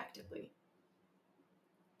 very actively.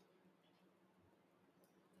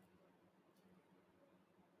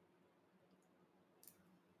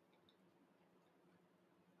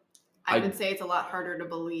 I would say it's a lot harder to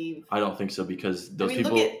believe. I don't think so because those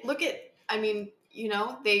people... Look at,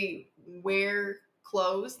 they wear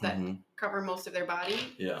clothes that cover most of their body.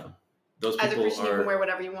 Yeah. Those people as a Christian, you can wear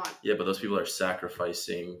whatever you want. Yeah, but those people are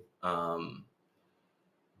sacrificing...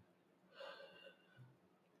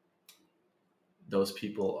 those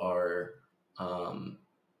people are...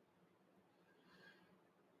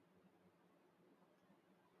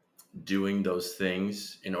 doing those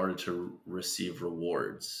things in order to receive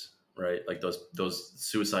rewards, right? Like those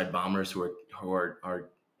suicide bombers who are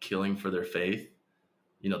killing for their faith,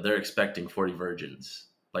 they're expecting 40 virgins.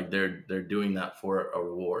 Like they're doing that for a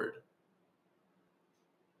reward.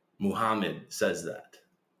 Muhammad says that.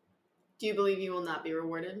 Do you believe you will not be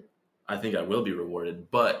rewarded? I think I will be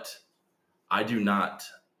rewarded, but I do not.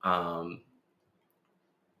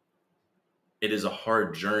 It is a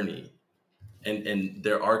hard journey. And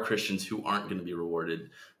there are Christians who aren't going to be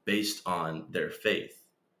rewarded based on their faith.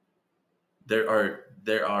 There are.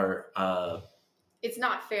 It's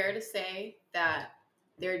not fair to say that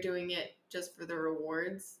they're doing it just for the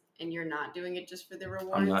rewards, and you're not doing it just for the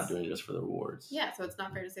rewards. I'm not doing it just for the rewards. Yeah, so it's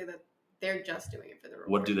not fair to say that they're just doing it for the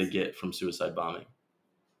rewards. What do they get from suicide bombing?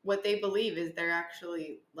 What they believe is they're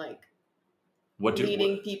actually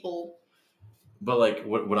leading people. But like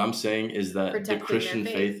what I'm saying is that the Christian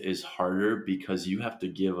faith is harder because you have to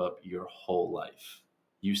give up your whole life.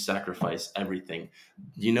 You sacrifice everything.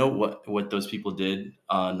 You know what those people did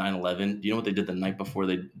 9/11? Do you know what they did the night before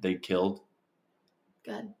they killed?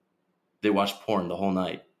 Good. They watched porn the whole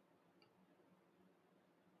night.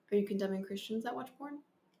 Are you condemning Christians that watch porn?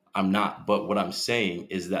 I'm not. But what I'm saying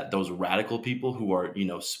is that those radical people who are,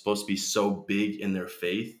 supposed to be so big in their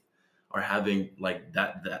faith are having like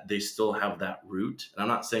that they still have that root. And I'm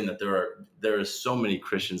not saying that there are so many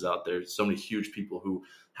Christians out there, so many huge people who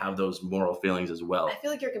have those moral feelings as well. I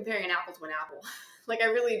feel like you're comparing an apple to an apple. Like I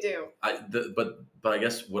really do. But I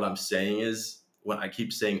guess what I'm saying is, when I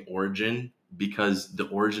keep saying origin, because the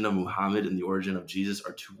origin of Muhammad and the origin of Jesus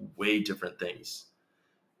are two way different things.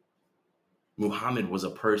 Muhammad was a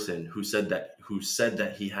person who said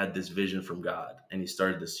that he had this vision from God and he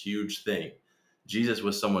started this huge thing. Jesus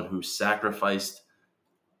was someone who sacrificed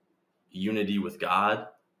unity with God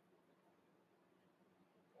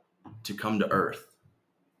to come to earth,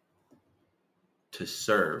 to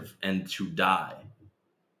serve and to die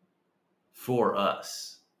for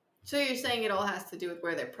us. So you're saying it all has to do with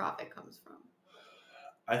where their prophet comes from?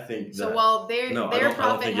 I think so. While their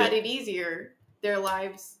prophet had it easier, their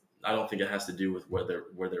lives. I don't think it has to do with where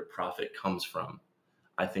their prophet comes from.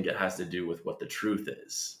 I think it has to do with what the truth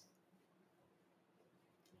is.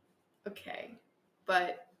 Okay,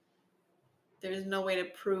 but there's no way to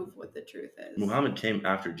prove what the truth is. Muhammad came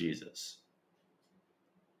after Jesus.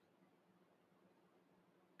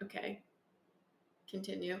 Okay.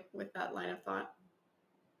 Continue with that line of thought.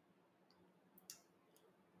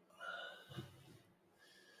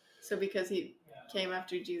 So because he came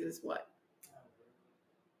after Jesus, what?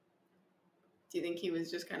 Do you think he was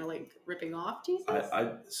just kind of like ripping off Jesus?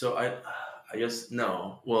 I guess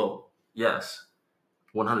no. Well, yes,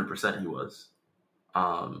 100% he was.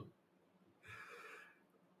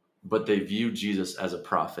 But they view Jesus as a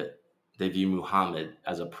prophet. They view Muhammad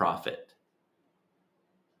as a prophet.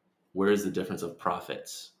 Where is the difference of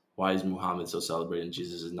prophets? Why is Muhammad so celebrated and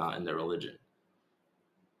Jesus is not in their religion?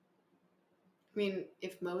 I mean,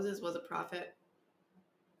 if Moses was a prophet,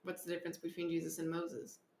 what's the difference between Jesus and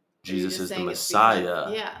Moses? Jesus is the Messiah.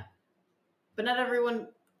 Because, yeah. But not everyone,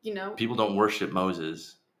 People don't worship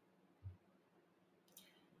Moses.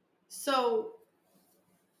 So,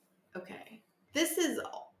 okay. This is,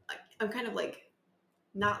 I'm kind of like,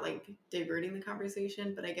 not like diverting the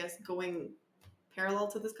conversation, but I guess going parallel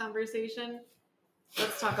to this conversation.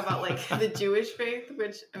 Let's talk about like the Jewish faith,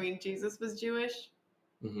 which, I mean, Jesus was Jewish.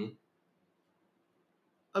 Mm-hmm.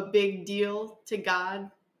 A big deal to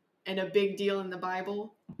God and a big deal in the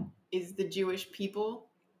Bible is the Jewish people.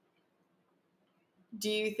 Do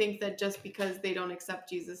you think that just because they don't accept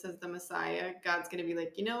Jesus as the Messiah, God's going to be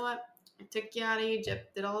like, you know what? I took you out of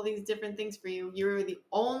Egypt, did all these different things for you. You're the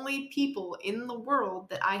only people in the world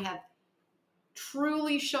that I have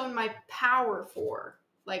truly shown my power for,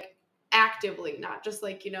 like actively, not just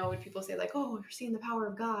like, when people say like, oh, you're seeing the power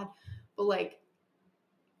of God, but like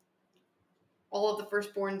all of the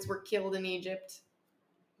firstborns were killed in Egypt.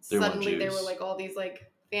 Suddenly there were like all these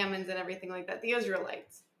like famines and everything like that. The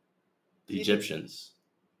Israelites. The Egyptians.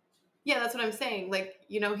 Yeah, that's what I'm saying. Like,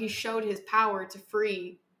 he showed his power to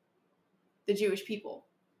free the Jewish people.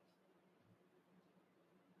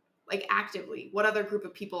 Like actively. What other group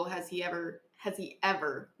of people has he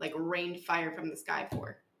ever like rained fire from the sky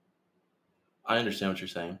for? I understand what you're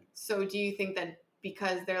saying. So do you think that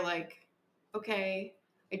because they're like, okay,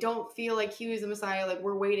 I don't feel like he was the Messiah, like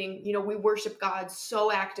we're waiting, we worship God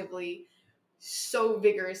so actively, so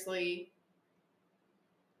vigorously.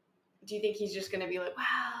 Do you think he's just going to be like, wow,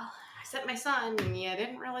 I sent my son and I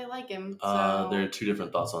didn't really like him? So... There are two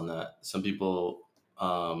different thoughts on that. Some people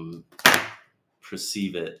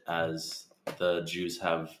perceive it as the Jews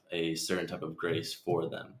have a certain type of grace for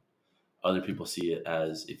them. Other people see it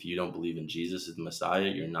as, if you don't believe in Jesus as the Messiah,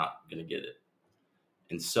 you're not going to get it.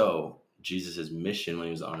 And so Jesus' mission when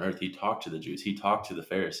he was on earth, he talked to the Jews. He talked to the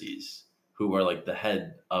Pharisees, who are like the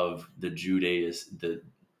head of the Judaism,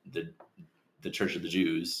 the Church of the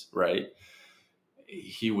Jews, right?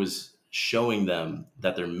 He was showing them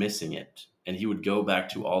that they're missing it. And he would go back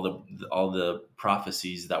to all the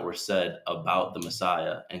prophecies that were said about the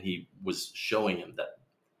Messiah, and he was showing him that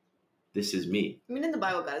this is me. I mean, in the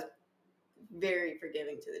Bible, God is very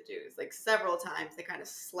forgiving to the Jews. Like several times they kind of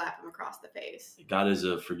slap him across the face. God is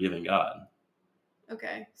a forgiving God.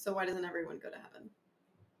 Okay, so why doesn't everyone go to heaven?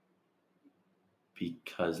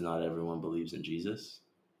 Because not everyone believes in Jesus.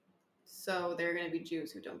 So there are going to be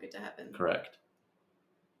Jews who don't get to heaven. Correct.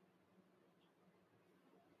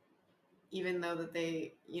 Even though that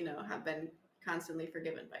they, have been constantly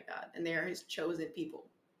forgiven by God and they are his chosen people.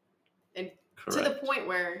 And correct. To the point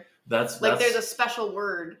where that's there's a special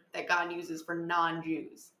word that God uses for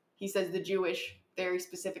non-Jews. He says the Jewish very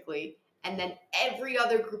specifically, and then every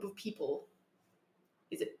other group of people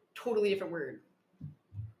is a totally different word.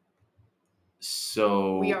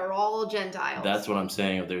 So We are all Gentiles. that's what I'm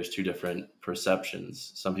saying. There's two different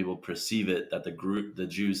perceptions. Some people perceive it that the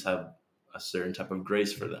Jews have a certain type of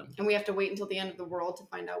grace for them. And we have to wait until the end of the world to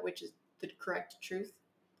find out which is the correct truth.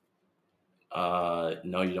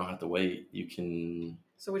 No, you don't have to wait. You can.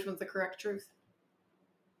 So which one's the correct truth?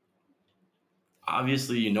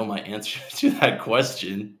 Obviously, you know my answer to that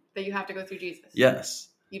question. That you have to go through Jesus. Yes.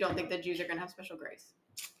 You don't think that Jews are going to have special grace?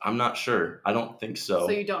 I'm not sure. I don't think so.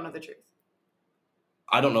 So you don't know the truth?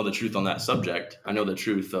 I don't know the truth on that subject. I know the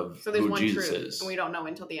truth of So there's who one Jesus truth, is. and we don't know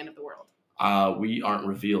until the end of the world. We aren't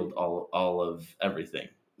revealed all of everything.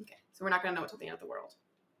 Okay, so we're not going to know until the end of the world.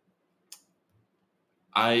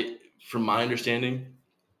 From my understanding,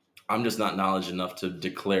 I'm just not knowledgeable enough to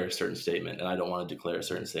declare a certain statement, and I don't want to declare a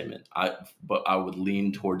certain statement. But I would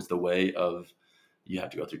lean towards the way of you have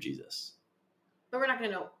to go through Jesus. But we're not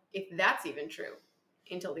going to know if that's even true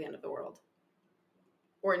until the end of the world.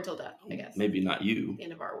 Or until death, I guess. Maybe not you. The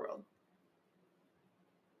end of our world.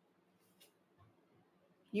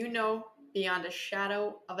 You know beyond a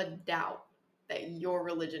shadow of a doubt that your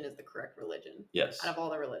religion is the correct religion. Yes. Out of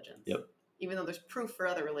all the religions. Yep. Even though there's proof for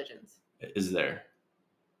other religions. Is there?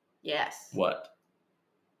 Yes. What?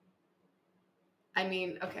 I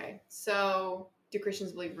mean, okay. So, do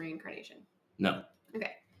Christians believe in reincarnation? No.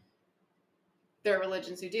 Okay. There are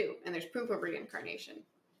religions who do, and there's proof of reincarnation.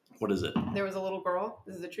 What is it? There was a little girl.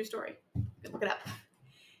 This is a true story. Look it up.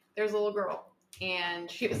 There was a little girl, and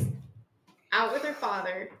she was out with her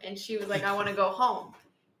father, and she was like, I want to go home.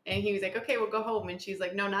 And he was like, okay, we'll go home. And she's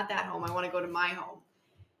like, no, not that home. I want to go to my home.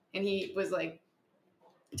 And he was like,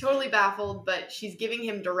 totally baffled, but she's giving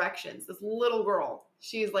him directions. This little girl,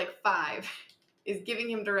 she's like 5, is giving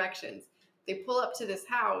him directions. They pull up to this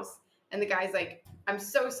house, and the guy's like, I'm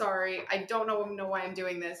so sorry. I don't know why I'm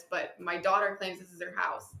doing this, but my daughter claims this is her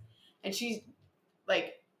house. And she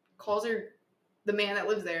like calls her, the man that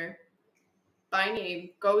lives there, by name,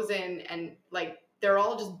 goes in, and like they're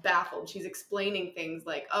all just baffled. She's explaining things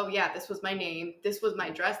like, oh yeah, this was my name. This was my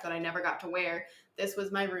dress that I never got to wear. This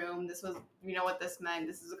was my room. This was, you know what this meant.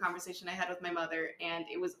 This is a conversation I had with my mother. And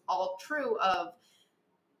it was all true of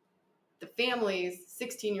the family's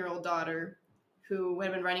 16-year-old daughter who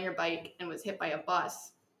had been riding her bike and was hit by a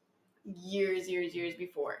bus years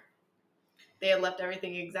before. They had left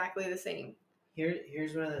everything exactly the same.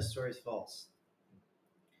 Here's one of the stories false.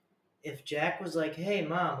 If Jack was like, hey,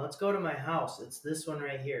 Mom, let's go to my house. It's this one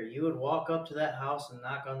right here. You would walk up to that house and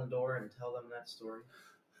knock on the door and tell them that story.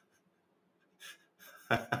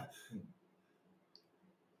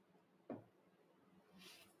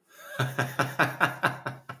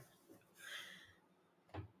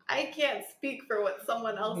 I can't speak for what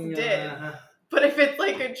someone else did. But if it's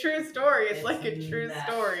like a true story, it's like a true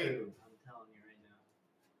story. True. I'm telling you right now.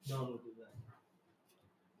 No one will do that.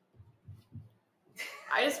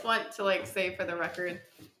 I just want to like say for the record,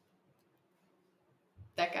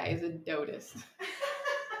 that guy is a dotist.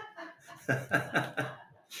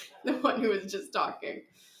 The one who was just talking.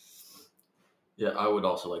 Yeah, I would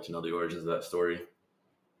also like to know the origins of that story.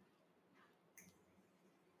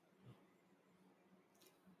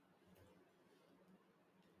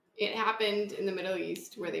 It happened in the Middle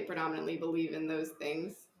East where they predominantly believe in those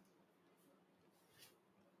things.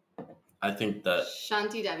 I think that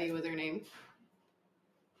Shanti Devi was her name.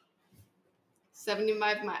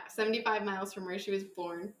 75 miles from where she was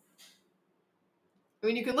born. I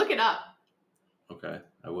mean, you can look it up. Okay,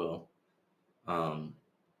 I will.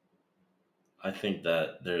 I think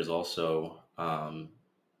that there's also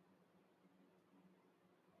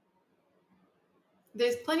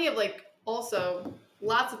There's plenty of like, also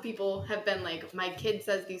lots of people have been like, my kid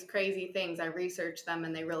says these crazy things. I researched them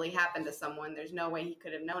and they really happened to someone. There's no way he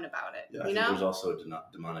could have known about it. I think there's also a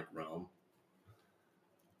demonic realm.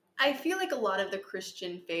 I feel like a lot of the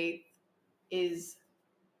Christian faith is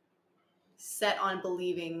set on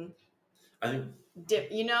believing. I think,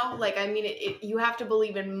 like, I mean, you have to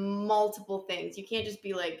believe in multiple things. You can't just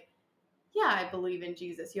be like, yeah, I believe in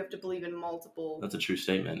Jesus. You have to believe in multiple. That's a true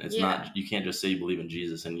statement. It's not, you can't just say you believe in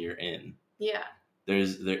Jesus and you're in. Yeah.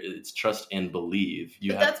 It's trust and believe.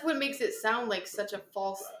 That's what makes it sound like such a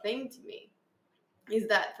false thing to me. Is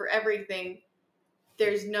that for everything,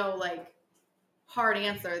 there's no like hard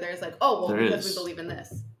answer. There's like, oh, well, because we believe in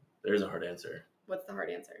this. There is a hard answer. What's the hard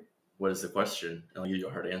answer? What is the question? I'll give you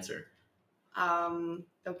a hard answer.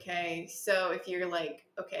 Okay. So if you're like,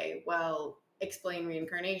 okay, well, explain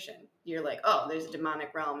reincarnation. You're like, oh, there's a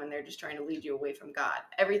demonic realm and they're just trying to lead you away from God.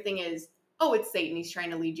 Everything is, oh, it's Satan. He's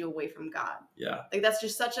trying to lead you away from God. Yeah. Like, that's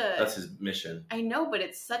just such a... That's his mission. I know, but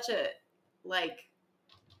it's such a, like,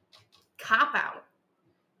 cop-out.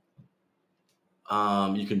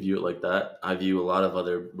 You can view it like that. I view a lot of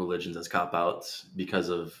other religions as cop-outs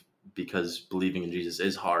because believing in Jesus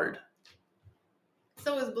is hard.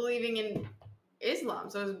 So is believing in Islam.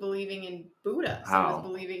 So is believing in Buddha. So How? is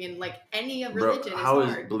believing in like any Bro, religion how is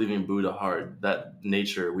is hard. believing in Buddha hard? That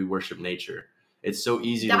nature, we worship nature. It's so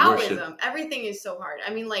easy to worship. Taoism, everything is so hard.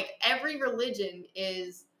 I mean, like every religion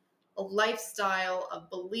is a lifestyle of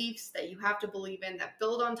beliefs that you have to believe in that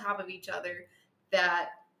build on top of each other that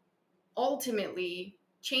ultimately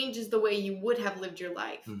changes the way you would have lived your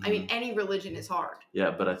life. I mean, any religion is hard. Yeah,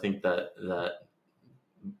 but I think that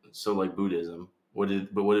so like Buddhism, what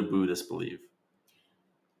did Buddhists believe?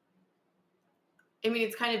 I mean,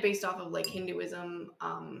 it's kind of based off of like Hinduism,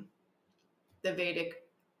 the Vedic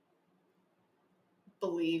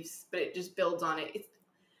beliefs, but it just builds on it. It's,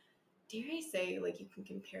 dare I say, like you can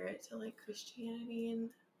compare it to like Christianity and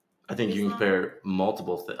I think you Islam? can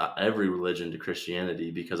compare every religion to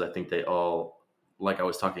Christianity because I think they all, like I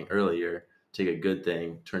was talking earlier, take a good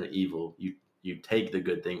thing, turn it evil. You take the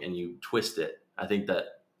good thing and you twist it. I think that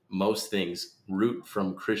most things root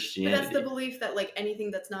from But Christianity. that's the belief that like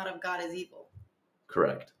anything that's not of God is evil.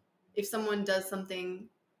 Correct. If someone does something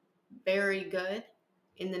very good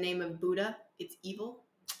in the name of Buddha, it's evil.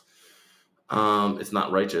 It's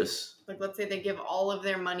not righteous. Like let's say they give all of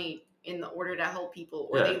their money in the order to help people,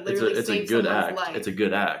 or Yeah, they literally it's a save good someone's act. life. It's a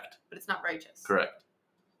good act. But it's not righteous. Correct.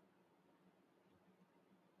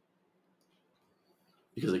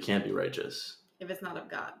 Because it can't be righteous. If it's not of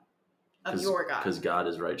God. Of your God. Because God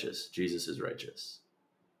is righteous. Jesus is righteous.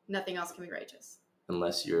 Nothing else can be righteous.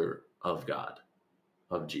 Unless you're of God,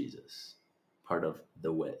 of Jesus, part of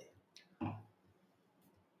the way.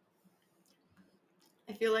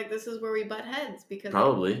 I feel like this is where we butt heads because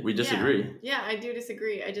Probably. We disagree. Yeah, I do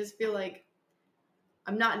disagree. I just feel like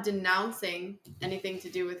I'm not denouncing anything to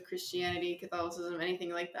do with Christianity, Catholicism,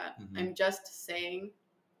 anything like that. Mhm. I'm just saying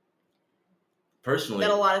Personally,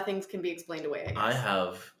 that a lot of things can be explained away. I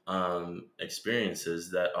have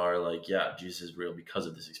experiences that are like, yeah, Jesus is real because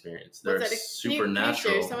of this experience. They're supernatural.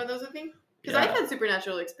 Can you share some of those with me? Because I've had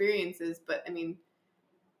supernatural experiences, but I mean,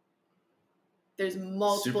 there's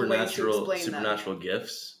multiple ways to explain supernatural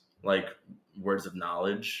gifts, like words of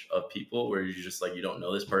knowledge of people, where you're just like, you don't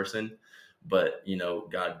know this person, but you know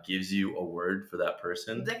God gives you a word for that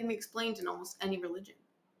person. That can be explained in almost any religion.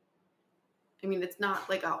 I mean, it's not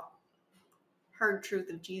like a hard truth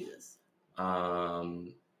of Jesus.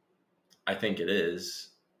 I think it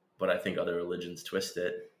is, but I think other religions twist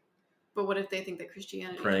it. But what if they think that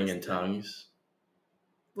Christianity praying in tongues?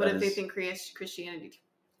 What if they think Christianity?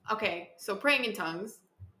 Okay, so praying in tongues,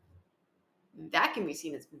 that can be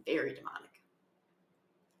seen as very demonic.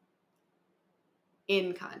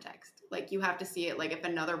 In context. Like, you have to see it like if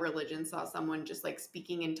another religion saw someone just like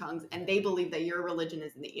speaking in tongues and they believe that your religion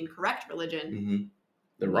is the incorrect religion, Mm-hmm.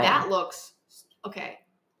 They're wrong. That looks, okay,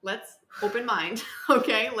 let's open mind.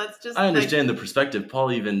 Okay, let's just. I understand the perspective.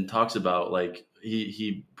 Paul even talks about like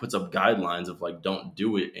he puts up guidelines of like don't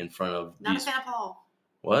do it in front of Not a fan of Paul.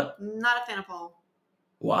 What? Not a fan of Paul.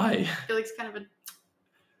 Why? I feel like he's kind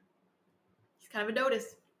of a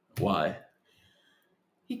dotus. Why?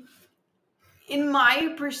 In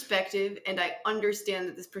my perspective, and I understand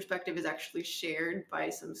that this perspective is actually shared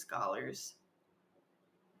by some scholars,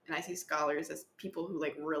 and I say scholars as people who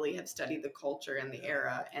like really have studied the culture and the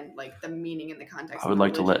era and like the meaning and the context. I would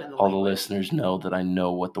like to let all the listeners know that I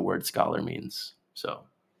know what the word scholar means. So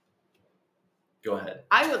go ahead.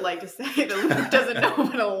 I would like to say that Luke doesn't know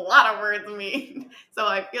what a lot of words mean, so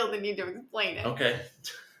I feel the need to explain it. Okay.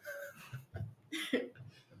 We're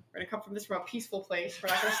going to come from a peaceful place. We're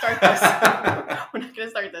not going to start this. We're not going to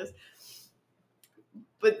start this.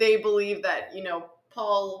 But they believe that, you know,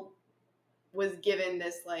 Paul was given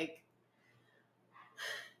this, like,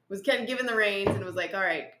 was kind of given the reins and was like, all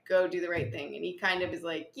right, go do the right thing. And he kind of is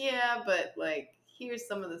like, yeah, but, like, here's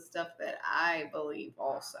some of the stuff that I believe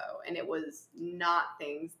also. And it was not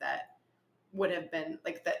things that would have been,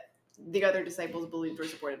 like, that the other disciples believed were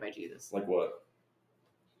supported by Jesus. Like what?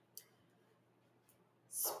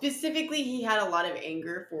 Specifically, he had a lot of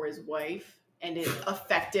anger for his wife, and it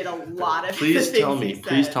affected a lot of Please the things tell me. he said.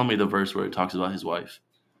 Please tell me the verse where it talks about his wife.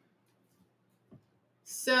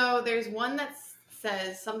 So there's one that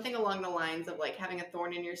says something along the lines of like having a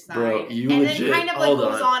thorn in your side, Bro, you and legit, then kind of like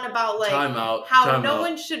goes on about like how no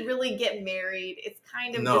one should really get married. It's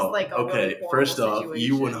kind of just like a really horrible first off, situation.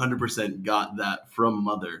 you 100% got that from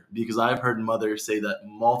Mother because I've heard Mother say that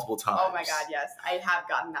multiple times. Oh my God, yes, I have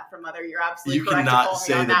gotten that from Mother. You're absolutely you correct. You cannot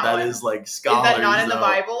say that is like scholars. Is that not in the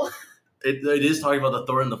Bible? It is talking about the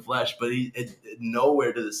thorn in the flesh, but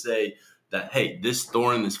nowhere does it say that, hey, this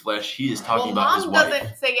thorn in his flesh, he is talking well, about his Mom wife.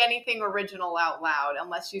 doesn't say anything original out loud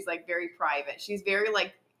unless she's like very private. She's very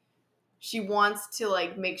like, she wants to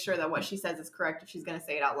like make sure that what she says is correct if she's going to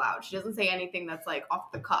say it out loud. She doesn't say anything that's like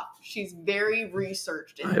off the cuff. She's very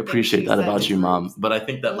researched. In I appreciate that about you, Mom. But I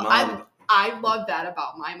think that Mom... I love that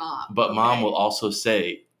about my mom. But Mom will also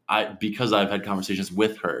say, because I've had conversations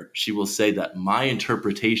with her, she will say that my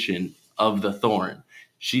interpretation of the thorn,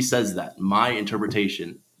 she says that, my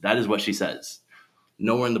interpretation, that is what she says.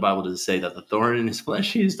 Nowhere in the Bible does it say that the thorn in his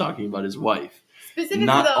flesh, he is talking about his wife. Specifically,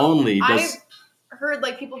 Not though, only does... I've heard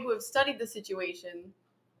like people who have studied the situation,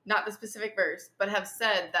 not the specific verse, but have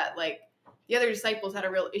said that like the other disciples had a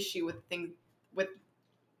real issue with things with,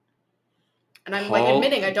 and I'm like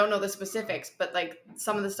admitting I don't know the specifics, but like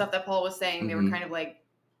some of the stuff that Paul was saying, they were kind of like,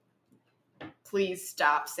 please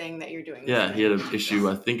stop saying that you're doing this. Yeah, he had an issue.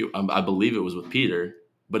 I believe it was with Peter,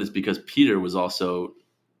 but it's because Peter was also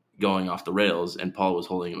going off the rails and Paul was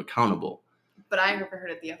holding him accountable. But I never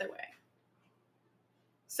heard it the other way.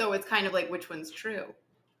 So it's kind of like, which one's true?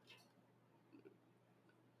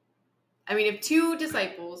 I mean, if two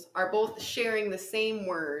disciples are both sharing the same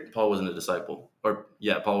word. Paul wasn't a disciple.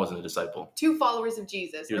 Paul wasn't a disciple. Two followers of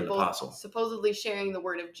Jesus He was are an both apostle. supposedly sharing the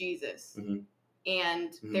word of Jesus. Mm-hmm.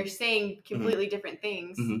 And they're saying completely different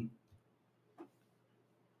things. Mm-hmm.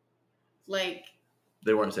 Like,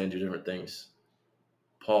 they weren't saying two different things.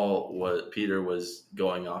 Peter was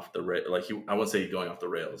going off the rail. Like I wouldn't say going off the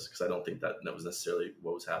rails because I don't think that was necessarily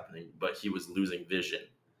what was happening. But he was losing vision.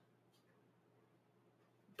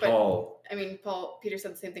 Peter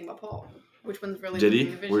said the same thing about Paul. Which one's really did he?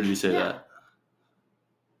 losing the vision? Where did he say that?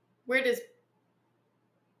 Where does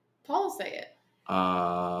Paul say it?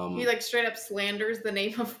 He like straight up slanders the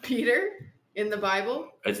name of Peter in the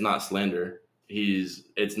Bible. It's not slander.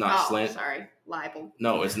 It's not slander. Sorry, libel.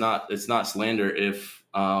 No, it's not. It's not slander if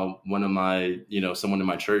one of my, someone in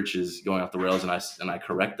my church is going off the rails and I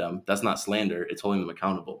correct them. That's not slander. It's holding them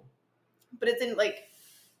accountable. But it's in like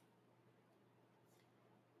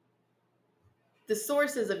the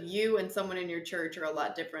sources of you and someone in your church are a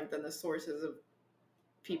lot different than the sources of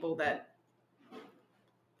people that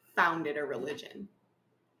founded a religion.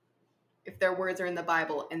 If their words are in the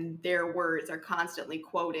Bible and their words are constantly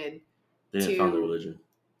quoted. They didn't found the religion.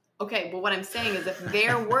 Okay, well, what I'm saying is if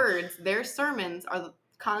their words, their sermons are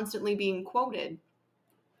constantly being quoted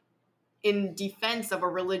in defense of a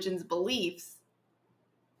religion's beliefs,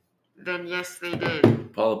 then yes, they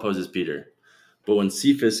did. Paul opposes Peter. But when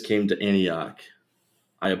Cephas came to Antioch,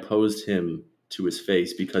 I opposed him to his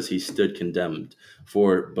face because he stood condemned.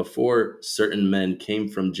 For before certain men came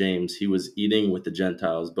from James, he was eating with the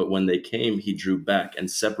Gentiles. But when they came, he drew back and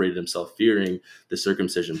separated himself, fearing the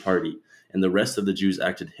circumcision party. And the rest of the Jews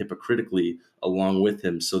acted hypocritically along with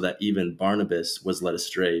him, so that even Barnabas was led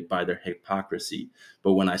astray by their hypocrisy.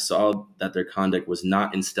 But when I saw that their conduct was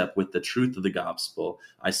not in step with the truth of the gospel,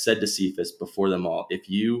 I said to Cephas before them all, if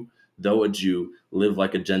you, though a Jew, live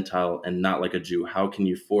like a Gentile and not like a Jew, how can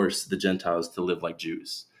you force the Gentiles to live like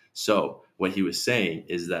Jews? So what he was saying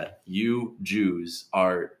is that you Jews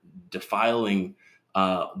are defiling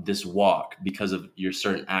this walk because of your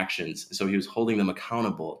certain actions. So he was holding them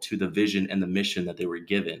accountable to the vision and the mission that they were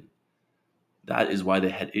given. That is why they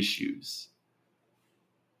had issues.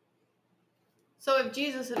 So if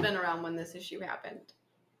Jesus had been around when this issue happened,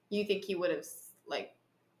 you think he would have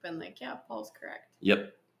been like, yeah, Paul's correct.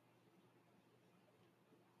 Yep.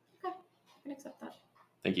 Okay, I can accept that.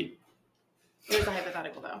 Thank you. It is a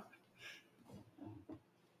hypothetical, though.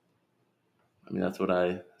 I mean, that's what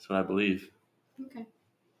I believe. Okay.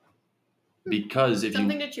 Because if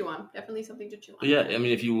something to chew on, definitely something to chew on. Yeah, I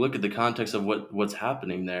mean, if you look at the context of what's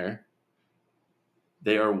happening there,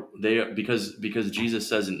 they are because Jesus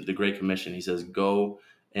says in the Great Commission, he says, "Go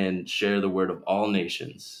and share the word of all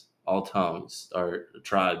nations, all tongues, or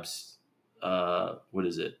tribes." What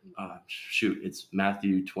is it? It's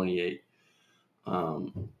Matthew 28.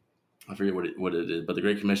 I forget what it is, but the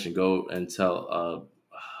Great Commission, go and tell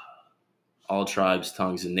all tribes,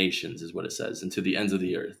 tongues, and nations is what it says, and to the ends of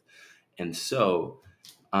the earth. And so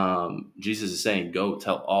Jesus is saying, go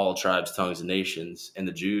tell all tribes, tongues, and nations. And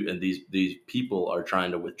these people are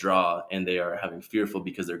trying to withdraw, and they are having fearful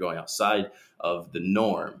because they're going outside of the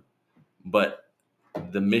norm. But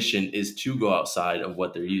the mission is to go outside of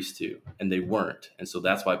what they're used to, and they weren't. And so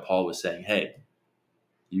that's why Paul was saying, hey,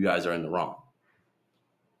 you guys are in the wrong.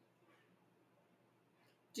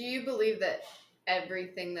 Do you believe that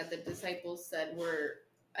everything that the disciples said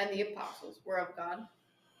and the apostles were of God?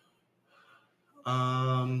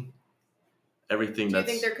 Everything. Do you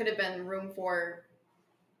think there could have been room for,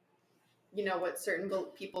 what certain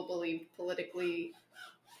people believed politically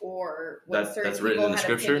or what certain that's written people in the had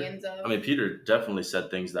scripture. opinions of. I mean, Peter definitely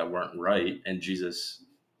said things that weren't right, and Jesus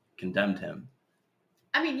condemned him.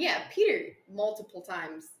 I mean, yeah, Peter multiple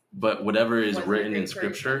times. But whatever is wasn't a written in great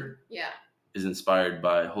scripture person. Yeah. is inspired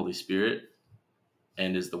by Holy Spirit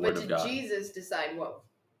and is the word But of did God. Jesus decide what,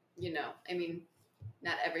 I mean,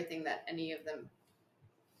 not everything that any of them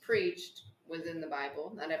preached was in the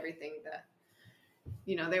Bible. Not everything that,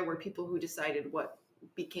 there were people who decided what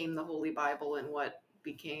became the Holy Bible and what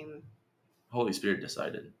became, Holy Spirit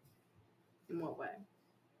decided. in what way?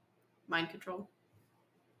 Mind control?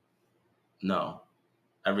 No.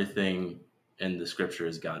 Everything in the scripture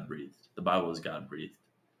is God breathed. The Bible is God breathed.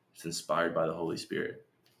 It's inspired by the Holy Spirit.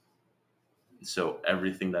 So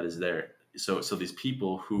everything that is there. So these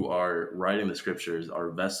people who are writing the scriptures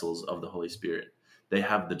are vessels of the Holy Spirit. They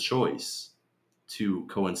have the choice to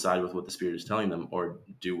coincide with what the Spirit is telling them or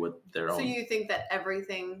do what their own. So you think that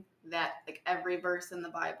everything that, like every verse in the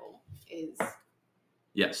Bible is...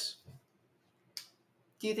 Yes.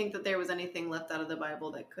 Do you think that there was anything left out of the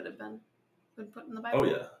Bible that could have been put in the Bible? Oh,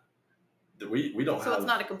 yeah. We don't have... So it's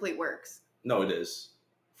not a complete works. No, it is.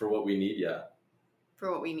 For what we need, yeah.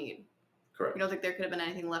 For what we need. Correct. You don't think there could have been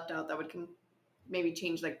anything left out that would maybe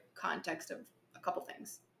change the context of a couple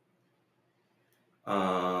things?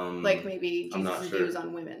 Like maybe Jesus' views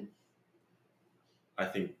on women. I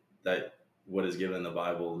think that what is given in the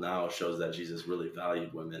Bible now shows that Jesus really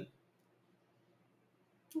valued women.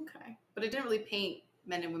 Okay. But it didn't really paint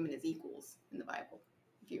men and women as equals in the Bible,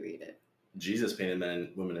 if you read it. Jesus painted men and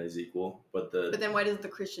women as equal, but then why does the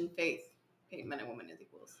Christian faith paint men and women as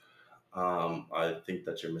equals? I think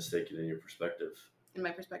that you're mistaken in your perspective. In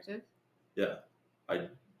my perspective? Yeah.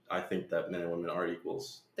 I think that men and women are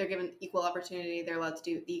equals. They're given equal opportunity. They're allowed to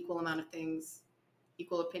do the equal amount of things,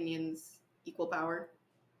 equal opinions, equal power.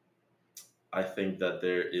 I think that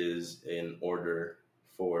there is an order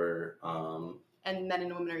for... and men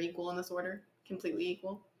and women are equal in this order? Completely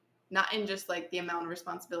equal? Not in just like the amount of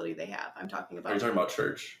responsibility they have. I'm talking about... Are you talking about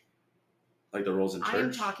church? Like the roles in church?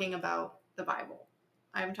 I'm talking about the Bible.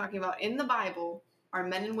 I'm talking about in the Bible, are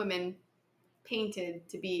men and women painted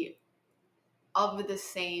to be of the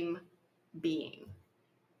same being?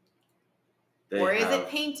 Or is it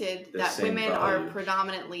painted that women are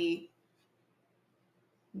predominantly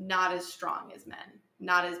not as strong as men,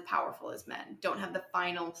 not as powerful as men, don't have the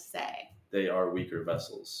final say? They are weaker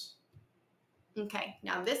vessels. Okay,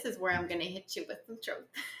 now this is where I'm going to hit you with some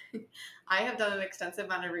truth. I have done an extensive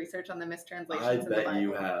amount of research on the mistranslations in the Bible. I bet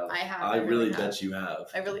you have. I have. I really bet you have.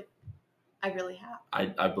 I really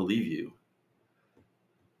have. I believe you.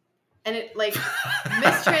 And it, like,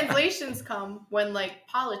 mistranslations come when, like,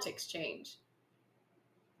 politics change.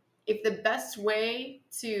 If the best way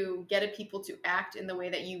to get a people to act in the way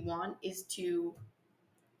that you want is to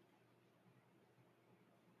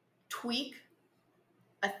tweak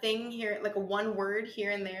a thing here, like a one word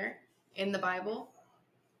here and there in the Bible,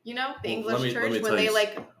 the English church, when they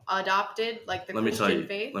like adopted like the Christian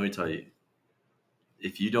faith. Let me tell you,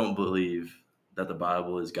 if you don't believe that the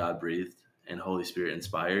Bible is God breathed and Holy Spirit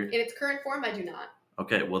inspired in its current form, I do not.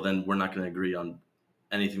 Okay, well then we're not going to agree on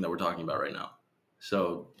anything that we're talking about right now.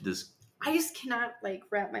 So I just cannot like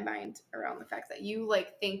wrap my mind around the fact that you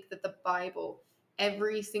like think that the Bible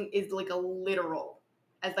everything is like a literal.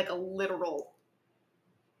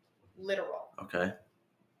 Okay.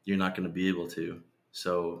 You're not going to be able to.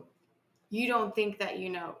 So you don't think that,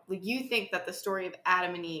 like you think that the story of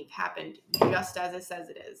Adam and Eve happened just as it says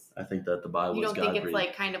it is. I think that the Bible is God breathed. You don't think it's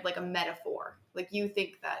like kind of like a metaphor. Like you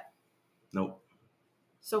think that. Nope.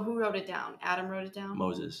 So who wrote it down? Adam wrote it down?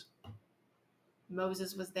 Moses.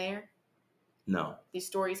 Moses was there? No. These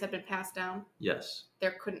stories had been passed down? Yes.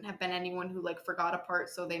 There couldn't have been anyone who like forgot a part,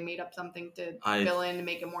 so they made up something to fill in and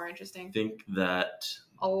make it more interesting. I think that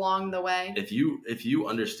along the way, if you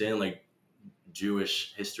understand like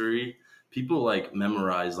Jewish history, people like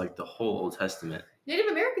memorize like the whole Old Testament. Native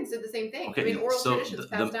Americans did the same thing. Okay, I mean, oral traditions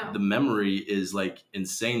passed down. The memory is like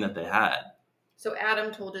insane that they had. So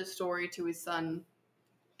Adam told his story to his son,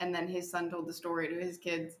 and then his son told the story to his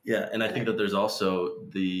kids. Yeah, and I think that there's also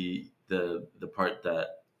the part that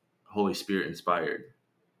Holy Spirit inspired.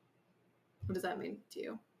 What does that mean to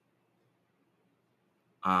you?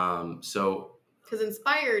 So because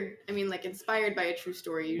inspired, I mean, like inspired by a true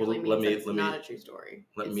story usually means it's not a true story.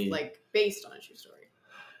 It's like based on a true story.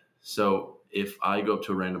 So if I go up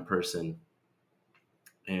to a random person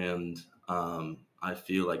and I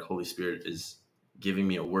feel like Holy Spirit is giving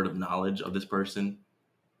me a word of knowledge of this person,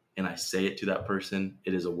 and I say it to that person,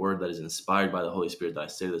 it is a word that is inspired by the Holy Spirit that I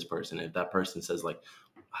say to this person. If that person says like,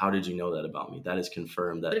 how did you know that about me? That is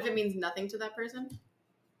confirmed. That. But if it means nothing to that person?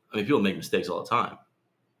 I mean, people make mistakes all the time.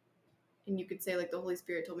 And you could say, like, the Holy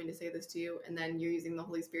Spirit told me to say this to you, and then you're using the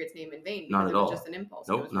Holy Spirit's name in vain. Not because at it was all. just an impulse.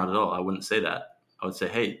 and it Nope, was not at wrong. all. I wouldn't say that. I would say,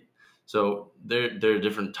 hey, so there are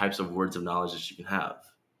different types of words of knowledge that you can have.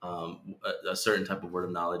 A certain type of word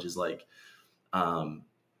of knowledge is like,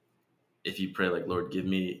 if you pray like, Lord, give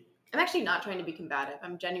me. I'm actually not trying to be combative.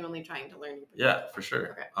 I'm genuinely trying to learn. Yeah, for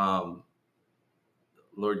sure. Okay.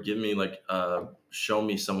 Lord, give me like, show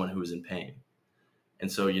me someone who is in pain. And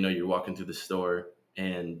so, you're walking through the store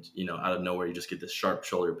and, out of nowhere, you just get this sharp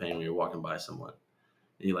shoulder pain when you're walking by someone.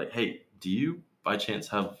 And you're like, hey, do you by chance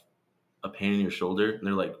have a pain in your shoulder? And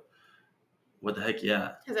they're like, what the heck?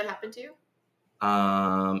 Yeah. Has that happened to you?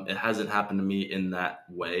 It hasn't happened to me in that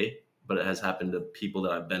way, but it has happened to people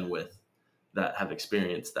that I've been with that have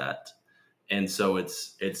experienced that. And so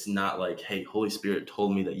it's not like, hey, Holy Spirit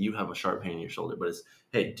told me that you have a sharp pain in your shoulder, but it's,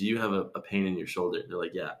 hey, do you have a pain in your shoulder? They're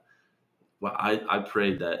like, yeah. Well, I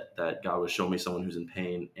prayed that God would show me someone who's in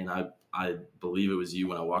pain, and I believe it was you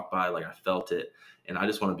when I walked by, like I felt it, and I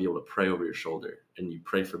just want to be able to pray over your shoulder, and you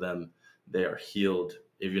pray for them, they are healed.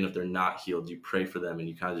 Even if they're not healed, you pray for them, and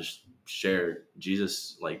you kind of just share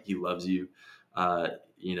Jesus, like he loves you,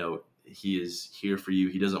 he is here for you.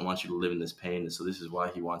 He doesn't want you to live in this pain, and so this is why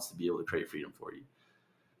he wants to be able to create freedom for you.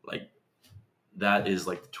 Like that is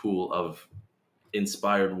like the tool of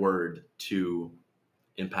inspired word to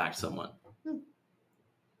impact someone.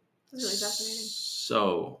 That's really fascinating.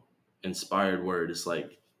 So, inspired word is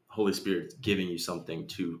like Holy Spirit giving you something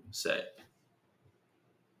to say.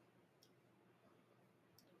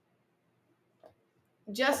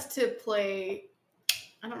 Just to play,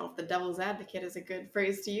 I don't know if the devil's advocate is a good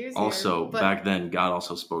phrase to use. Also, here, but back then, God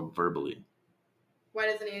also spoke verbally. why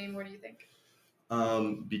doesn't he anymore, do you think?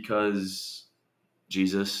 Because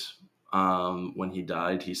Jesus, when he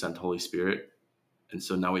died, he sent Holy Spirit. And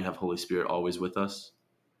so now we have Holy Spirit always with us.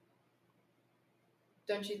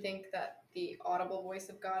 Don't you think that the audible voice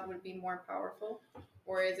of God would be more powerful?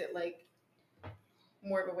 Or is it like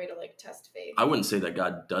more of a way to like test faith? I wouldn't say that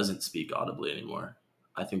God doesn't speak audibly anymore.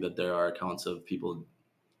 I think that there are accounts of people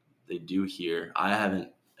they do hear. I haven't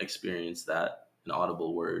experienced that, an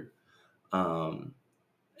audible word. And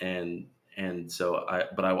so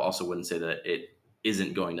but I also wouldn't say that it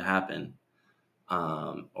isn't going to happen,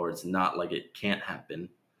 or it's not like it can't happen.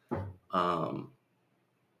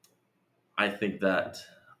 I think that,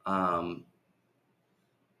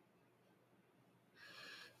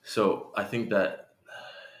 so I think that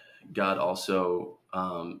God also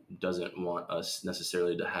doesn't want us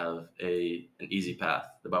necessarily to have an easy path.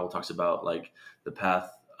 The Bible talks about like the path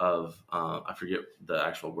of, I forget the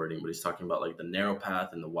actual wording, but he's talking about like the narrow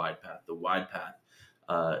path and the wide path. The wide path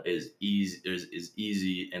is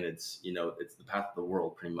easy, and it's it's the path of the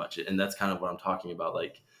world pretty much. And that's kind of what I'm talking about.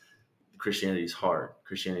 Like Christianity is hard.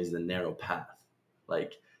 Christianity is the narrow path.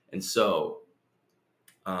 Like, and so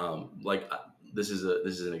this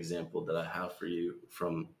is an example that I have for you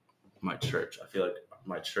from my church. I feel like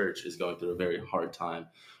my church is going through a very hard time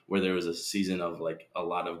where there was a season of like a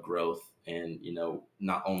lot of growth, and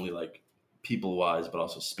not only like people wise but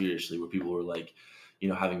also spiritually, where people were like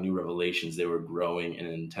having new revelations. They were growing in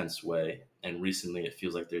an intense way, and recently it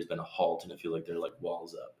feels like there's been a halt, and it feels like they're like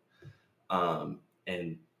walls up.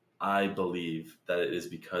 And I believe that it is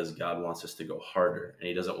because God wants us to go harder, and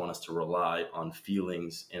he doesn't want us to rely on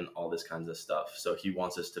feelings and all this kinds of stuff. So he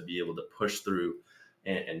wants us to be able to push through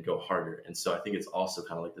and go harder. And so I think it's also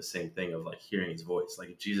kind of like the same thing of like hearing his voice. Like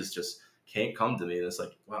if Jesus just can't come to me and it's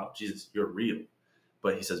like, wow, Jesus, you're real.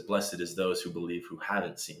 But he says, blessed is those who believe who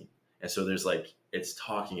haven't seen. And so there's like, it's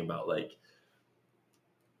talking about like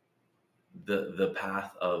the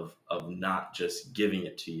path of not just giving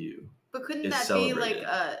it to you. But couldn't that be like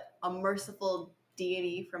a merciful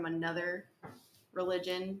deity from another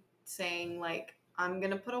religion saying like, I'm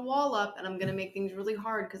going to put a wall up and I'm going to make things really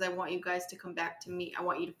hard because I want you guys to come back to me. I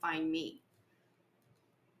want you to find me.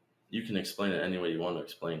 You can explain it any way you want to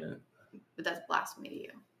explain it. But that's blasphemy to you.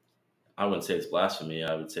 I wouldn't say it's blasphemy.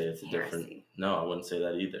 I would say it's a Heresy. different... No, I wouldn't say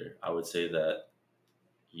that either. I would say that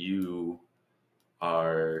you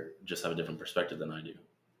just have a different perspective than I do.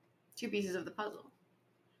 Two pieces of the puzzle.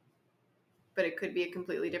 But it could be a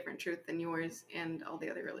completely different truth than yours and all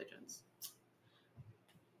the other religions.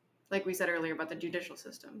 Like we said earlier about the judicial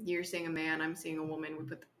system. You're seeing a man, I'm seeing a woman. We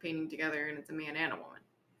put the painting together and it's a man and a woman.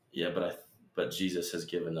 Yeah, but Jesus has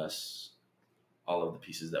given us all of the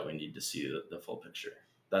pieces that we need to see the full picture.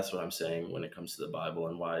 That's what I'm saying when it comes to the Bible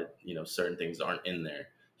and why, certain things aren't in there.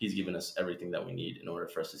 He's given us everything that we need in order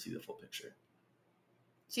for us to see the full picture.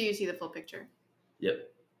 So you see the full picture? Yep.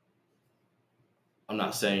 I'm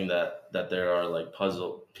not saying that there are like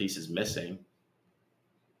puzzle pieces missing,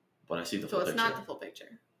 but I see the full picture. So it's not the full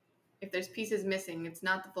picture. If there's pieces missing, it's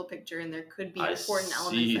not the full picture, and there could be I important elements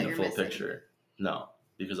see that the you're full missing. picture. No,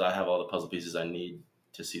 because I have all the puzzle pieces I need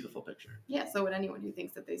to see the full picture. Yeah, so would anyone who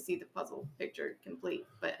thinks that they see the puzzle picture complete.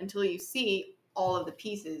 But until you see all of the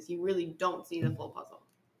pieces, you really don't see the full puzzle.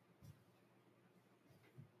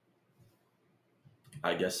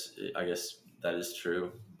 I guess that is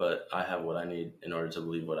true, but I have what I need in order to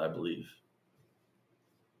believe what I believe.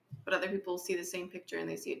 But other people see the same picture and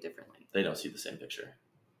they see it differently. They don't see the same picture.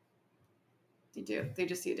 They do. They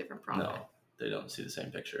just see a different prophet. No, they don't see the same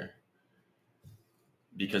picture.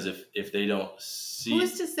 Because if they don't see...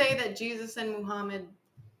 Who's to say that Jesus and Muhammad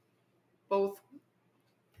both...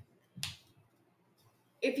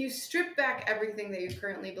 If you strip back everything that you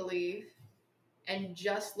currently believe and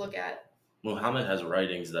just look at... Muhammad has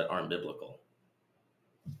writings that aren't biblical.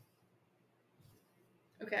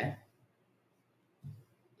 Okay.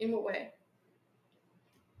 In what way?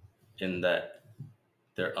 In that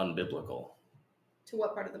they're unbiblical. To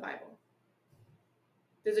what part of the Bible?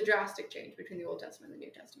 There's a drastic change between the Old Testament and the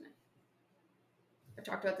New Testament. I've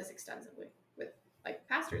talked about this extensively with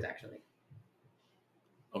pastors, actually.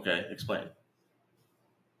 Okay, explain.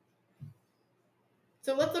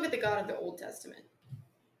 So let's look at the God of the Old Testament.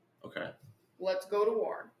 Okay. Let's go to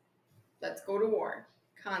war. Let's go to war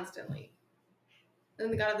constantly. And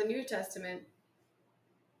then the God of the New Testament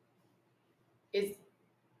is,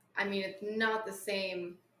 it's not the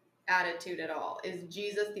same attitude at all. Is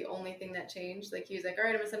Jesus the only thing that changed? He was like, all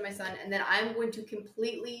right, I'm going to send my son, and then I'm going to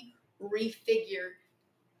completely refigure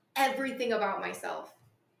everything about myself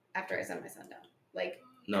after I send my son down.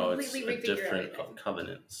 No, it's completely a refigure different everything.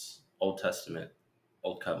 covenants. Old Testament,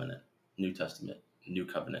 Old Covenant, New Testament, New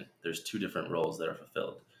Covenant. There's two different roles that are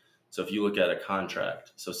fulfilled. So if you look at a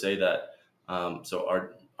contract, so say that, so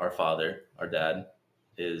our father, our dad,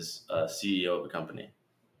 is a CEO of a company.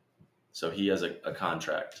 So he has a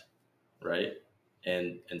contract, right?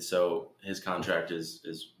 And so his contract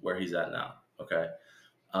is where he's at now. Okay.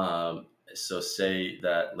 So say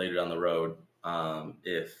that later down the road,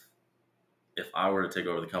 if I were to take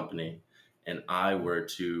over the company and I were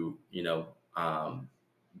to,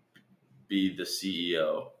 be the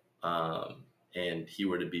CEO, and he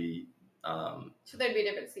were to be, So there'd be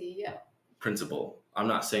a different CEO. Principal. I'm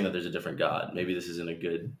not saying that there's a different God. Maybe this isn't a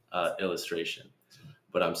good illustration,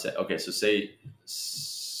 but I'm saying, okay, so say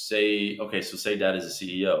dad is a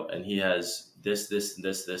CEO and he has this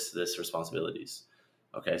responsibilities.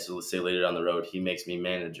 Okay, so let's say later down the road he makes me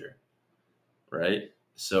manager, right?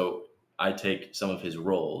 So I take some of his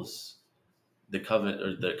roles. The covenant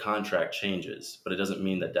or the contract changes, but it doesn't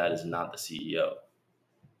mean that dad is not the CEO.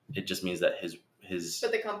 It just means that his.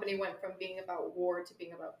 But the company went from being about war to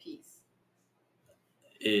being about peace.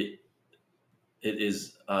 It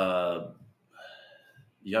is.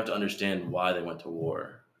 You have to understand why they went to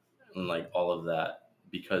war, and all of that,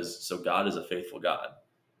 because God is a faithful God.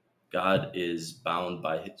 God is bound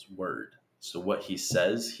by His word. So what He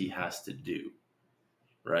says, He has to do,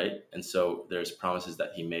 right? And so there's promises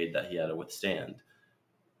that He made that He had to withstand.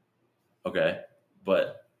 Okay,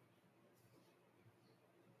 but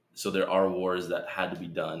so there are wars that had to be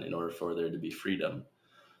done in order for there to be freedom.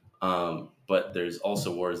 But there's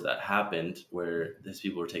also wars that happened where these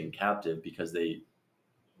people were taken captive because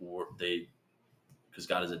because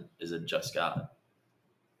God is a just God.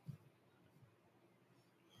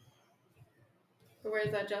 But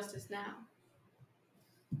where's that justice now?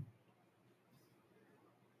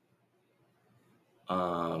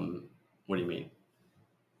 What do you mean?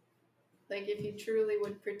 If he truly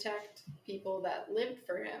would protect people that lived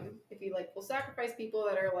for him, if he will sacrifice people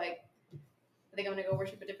that are I think I'm gonna go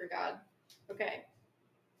worship a different God. Okay.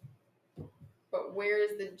 But where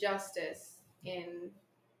is the justice in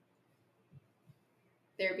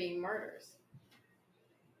there being murders?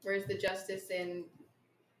 Where's the justice in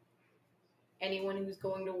anyone who's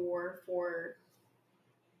going to war for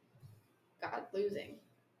God losing?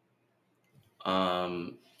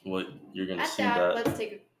 Well, you're gonna At see that, that. let's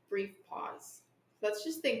take a brief pause. Let's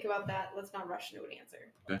just think about that. Let's not rush into an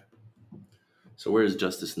answer. Okay. So where is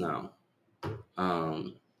justice now?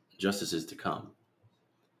 Justice is to come.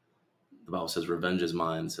 The Bible says, "Revenge is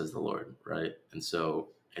mine," says the Lord, right? And so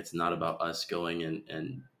it's not about us going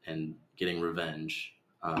and getting revenge.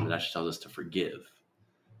 It actually tells us to forgive.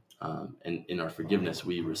 And in our forgiveness,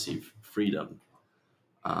 we receive freedom.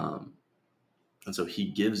 And so He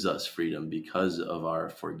gives us freedom because of our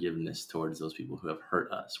forgiveness towards those people who have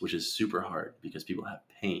hurt us, which is super hard because people have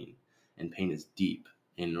pain, and pain is deep.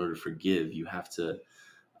 In order to forgive, you have to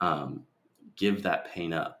give that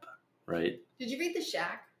pain up, right? Did you read The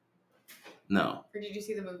Shack? No. Or did you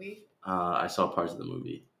see the movie? I saw parts of the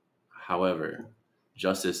movie. However,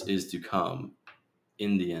 justice is to come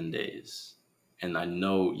in the end days. And I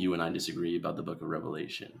know you and I disagree about the book of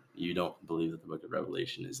Revelation. You don't believe that the book of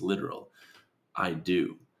Revelation is literal. I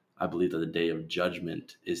do. I believe that the day of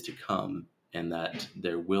judgment is to come and that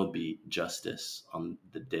there will be justice on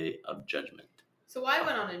the day of judgment. So I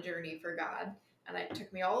went on a journey for God, and it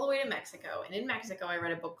took me all the way to Mexico. And in Mexico, I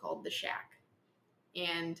read a book called The Shack.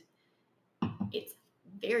 And it's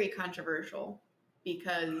very controversial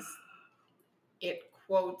because it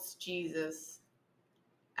quotes Jesus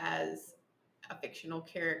as a fictional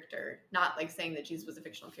character. Not like saying that Jesus was a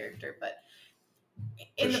fictional character, but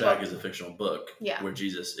in The the Shack book, is a fictional book where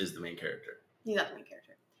Jesus is the main character. He's not the main character.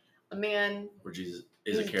 A man where Jesus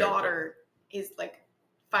is whose a character. daughter, his like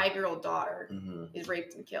 5-year-old daughter, Mm-hmm. is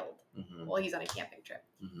raped and killed Mm-hmm. while he's on a camping trip.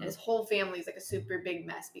 Mm-hmm. And his whole family is like a super big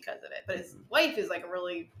mess because of it. But his wife is like a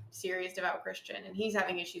really serious, devout Christian, and he's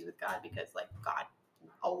having issues with God because like God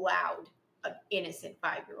allowed an innocent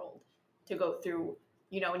 5-year-old to go through,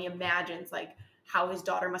 and he imagines like how his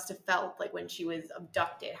daughter must have felt like when she was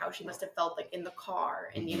abducted, how she must have felt like in the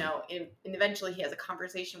car. And, and eventually he has a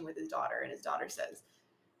conversation with his daughter, and his daughter says,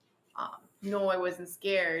 no, I wasn't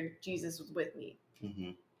scared. Jesus was with me.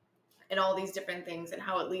 Mm-hmm. And all these different things, and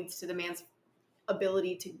how it leads to the man's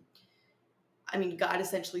ability to, God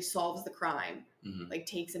essentially solves the crime, Mm-hmm. like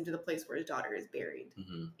takes him to the place where his daughter is buried.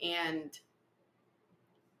 Mm-hmm. And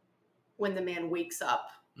when the man wakes up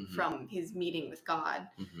Mm-hmm. from his meeting with God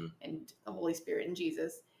Mm-hmm. and the Holy Spirit and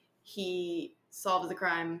Jesus, he solves the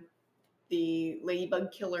crime. The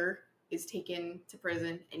ladybug killer is taken to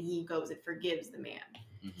prison, and he goes and forgives the man.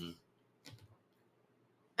 Mm-hmm.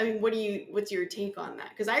 What's your take on that?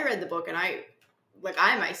 Because I read the book, and I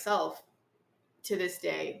myself, to this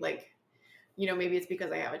day, maybe it's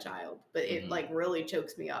because I have a child, but it Mm-hmm. really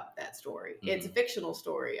chokes me up, that story. Mm-hmm. It's a fictional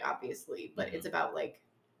story, obviously, but Mm-hmm. it's about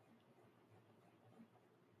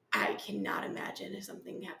I cannot imagine if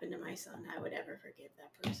something happened to my son, I would ever forgive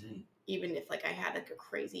that person. Mm-hmm. Even if I had a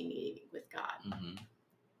crazy meeting with God. Mm-hmm.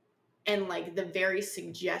 And the very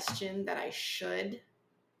suggestion that I should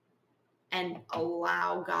and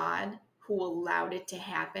allow God who allowed it to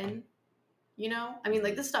happen,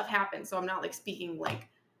 this stuff happened. So I'm not speaking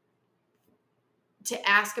to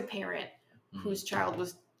ask a parent Mm-hmm. whose child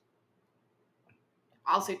was,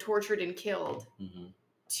 I'll say, tortured and killed, Mm-hmm.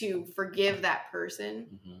 to forgive that person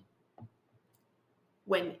Mm-hmm.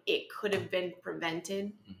 when it could have been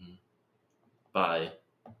prevented. Mm-hmm. By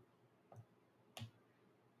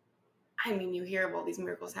you hear of all these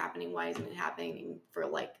miracles happening. Why isn't it happening for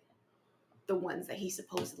the ones that he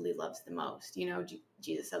supposedly loves the most?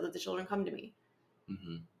 Jesus said, "Let the children come to me."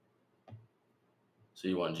 Mm-hmm. So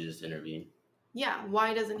you want Jesus to intervene? Yeah.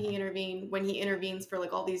 Why doesn't he intervene when he intervenes for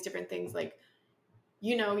all these different things?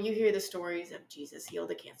 You hear the stories of Jesus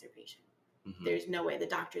healed a cancer patient. Mm-hmm. There's no way. The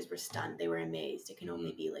doctors were stunned. They were amazed. It can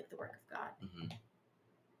only be the work of God. Mm-hmm.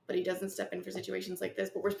 But he doesn't step in for situations like this.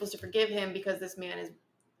 But we're supposed to forgive him because this man is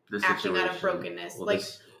This acting out of situation- brokenness. well,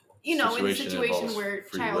 this in a situation situation involves where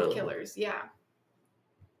free child will. killers. Yeah.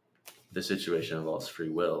 The situation involves free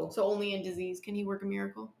will. So only in disease can he work a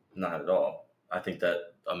miracle? Not at all. I think that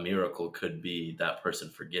a miracle could be that person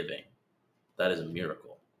forgiving. That is a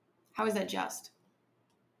miracle. How is that just?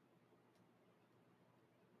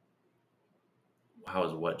 How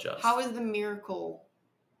is what just? How is the miracle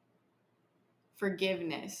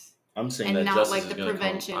forgiveness? I'm saying and that not justice like is the going to come.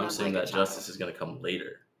 prevention I'm of, saying like, a that justice child. is going to come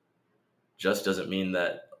later. Just doesn't mean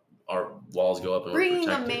that our walls go up and Bringing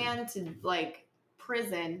we're a protected. man to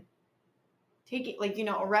prison, taking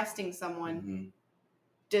arresting someone Mm-hmm.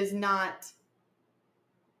 does not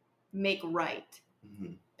make right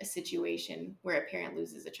Mm-hmm. a situation where a parent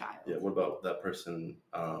loses a child. Yeah. What about that person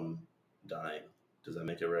dying? Does that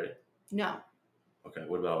make it right? No. Okay.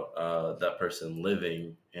 What about that person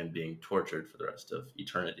living and being tortured for the rest of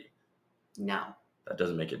eternity? No. That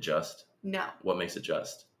doesn't make it just. No. What makes it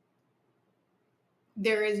just?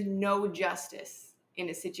 There is no justice in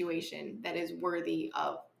a situation that is worthy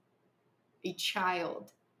of a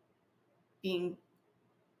child being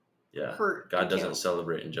Yeah. hurt. God and doesn't killed.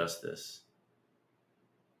 celebrate injustice.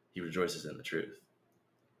 He rejoices in the truth.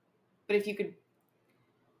 But if you could,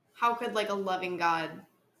 how could a loving God,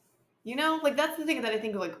 that's the thing that I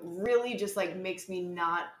think really just makes me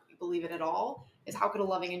not believe it at all, is how could a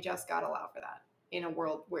loving and just God allow for that in a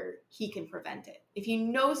world where he can prevent it? If he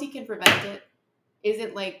knows he can prevent it,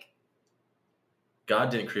 isn't God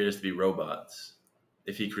didn't create us to be robots.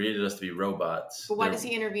 If he created us to be robots, but why does he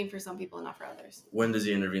intervene for some people and not for others? When does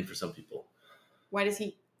he intervene for some people? Why does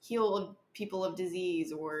he heal people of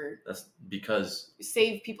disease or That's because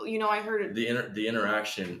save people? I heard the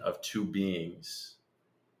interaction of two beings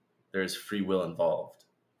there is free will involved.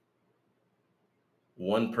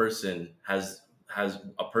 One person has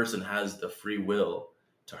the free will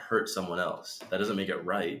to hurt someone else. That doesn't make it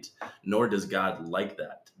right, nor does God like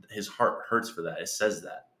that. His heart hurts for that. It says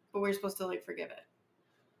that. But we're supposed to like forgive it.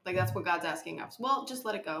 Like that's what God's asking us. Well, just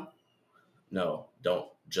let it go. No, don't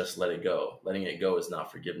just let it go. Letting it go is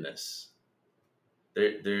not forgiveness.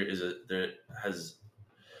 There's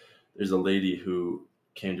a lady who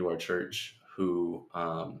came to our church who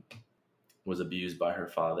was abused by her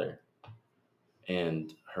father,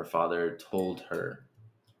 and her father told her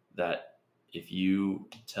that if you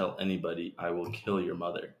tell anybody, I will kill your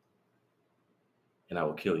mother and I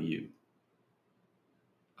will kill you.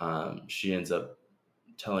 She ends up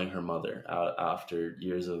telling her mother after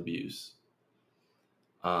years of abuse.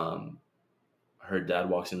 Her dad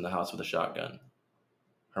walks in the house with a shotgun.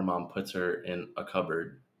 Her mom puts her in a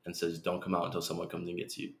cupboard and says, don't come out until someone comes and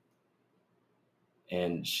gets you.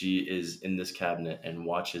 And she is in this cabinet and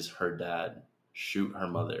watches her dad shoot her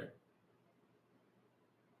mother.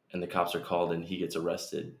 And the cops are called and he gets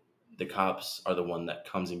arrested. The cops are the one that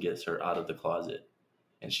comes and gets her out of the closet.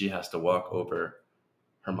 And she has to walk over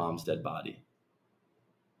her mom's dead body.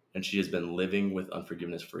 And she has been living with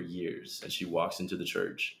unforgiveness for years. And she walks into the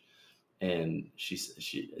church and she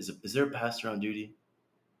is there a pastor on duty?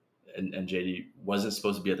 And JD wasn't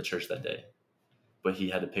supposed to be at the church that day, but he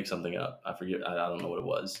had to pick something up. I forget. I don't know what it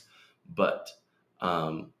was, but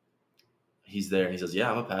he's there and he says, yeah,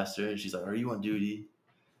 I'm a pastor. And she's like, are you on duty?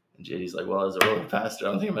 And JD's like, well, as a role of pastor,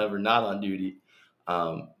 I don't think I'm ever not on duty.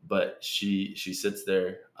 But she sits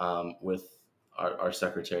there with our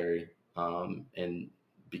secretary, and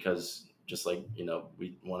because just like,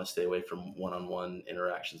 we want to stay away from one-on-one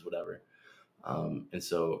interactions, whatever. And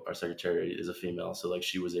so our secretary is a female. So like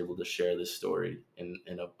she was able to share this story in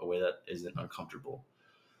a way that isn't uncomfortable.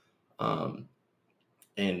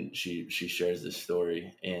 And she shares this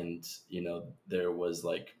story, and, there was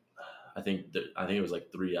like, I think it was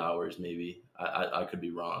like 3 hours, maybe. I could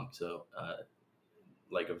be wrong. So,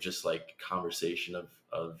 like of just like conversation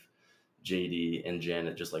of JD and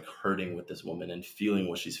Janet just like hurting with this woman and feeling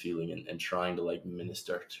what she's feeling and trying to like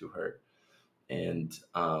minister to her. And,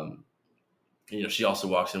 she also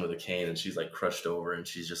walks in with a cane and she's like crushed over and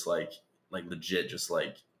she's just like legit, just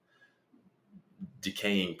like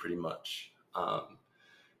decaying pretty much.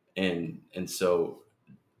 And so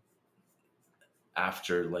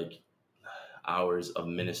after like hours of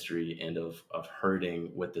ministry and of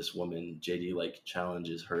hurting with this woman, JD like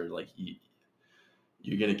challenges her, like,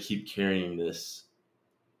 you're going to keep carrying this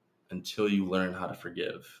until you learn how to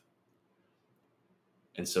forgive.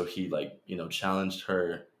 And so he like, challenged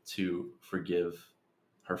her to forgive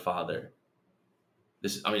her father.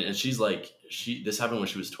 And she's like, this happened when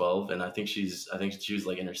she was 12, and I think she was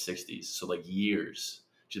like in her 60s. So like years,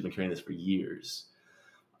 she's been carrying this for years.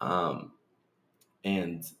 And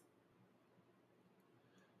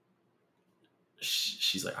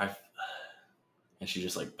she's like, and she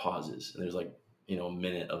just like pauses, and there's like, a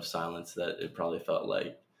minute of silence that it probably felt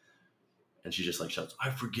like, and she just like shouts, I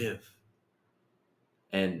forgive.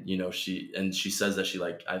 And, she says that she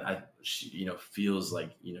like, she, feels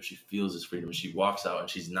like, she feels this freedom, and she walks out and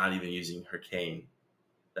she's not even using her cane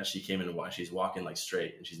that she came in and why she's walking like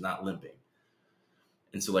straight and she's not limping.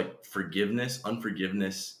 And so like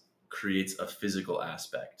unforgiveness creates a physical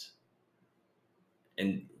aspect.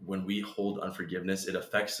 And when we hold unforgiveness, it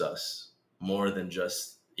affects us more than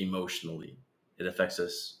just emotionally. It affects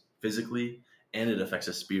us physically and it affects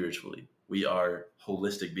us spiritually. We are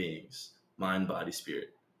holistic beings. Mind, body,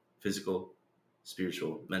 spirit, physical,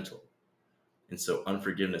 spiritual, mental. And so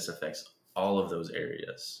unforgiveness affects all of those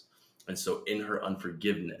areas. And so in her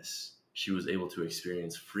unforgiveness, she was able to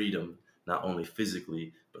experience freedom, not only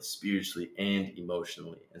physically, but spiritually and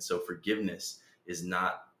emotionally. And so forgiveness is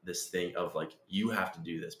not this thing of like, you have to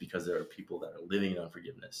do this, because there are people that are living in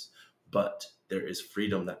unforgiveness, but there is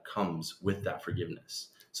freedom that comes with that forgiveness.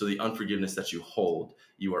 So the unforgiveness that you hold,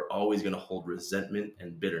 you are always going to hold resentment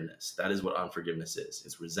and bitterness. That is what unforgiveness is.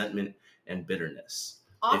 It's resentment and bitterness.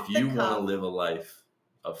 If you want to live a life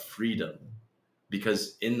of freedom,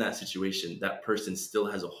 because in that situation, that person still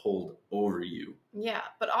has a hold over you. Yeah,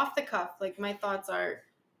 but off the cuff, like my thoughts are,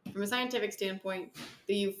 from a scientific standpoint,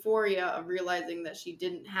 the euphoria of realizing that she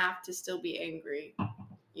didn't have to still be angry,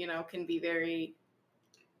 can be very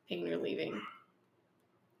pain relieving.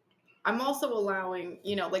 I'm also allowing,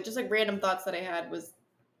 like just like random thoughts that I had was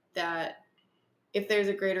that if there's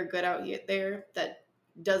a greater good out there that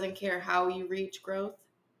doesn't care how you reach growth,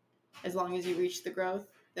 as long as you reach the growth,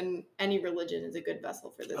 then any religion is a good vessel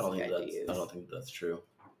for this guy to use. I don't think that's true.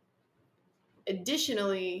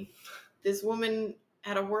 Additionally, this woman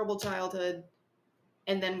had a horrible childhood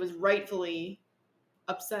and then was rightfully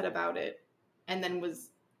upset about it and then was,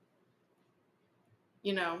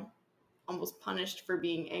 you know, almost punished for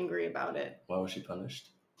being angry about it. Why was she punished?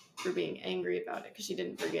 For being angry about it because she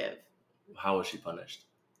didn't forgive. How was she punished?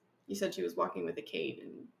 You said she was walking with a cane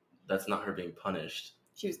and That's not her being punished.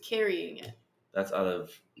 she was carrying it. That's out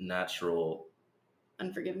of natural.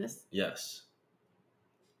 Unforgiveness. Yes.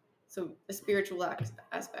 So a spiritual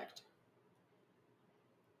aspect.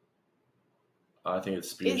 I think it's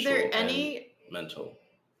spiritual. Is there any and mental?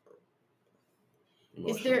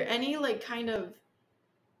 Is there any like kind of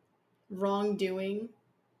wrongdoing?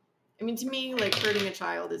 I mean, to me, like hurting a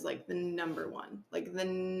child is like the number one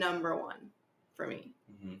for me.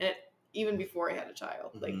 Mm-hmm. And even before I had a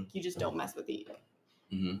child, like you just don't mess with the.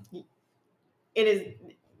 Mm-hmm. It is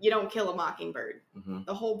you don't kill a mockingbird. Mm-hmm.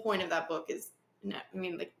 The whole point of that book is, I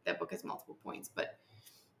mean, like that book has multiple points, but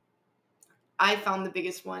I found the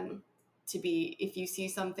biggest one to be if you see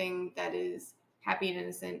something that is happy and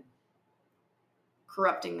innocent,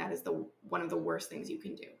 corrupting that is the one of the worst things you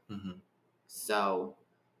can do. Mm-hmm. So,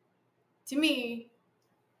 to me,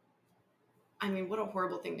 I mean, what a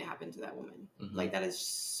horrible thing to happen to that woman. Mm-hmm. Like that is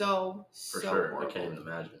so For so sure. horrible. I can't even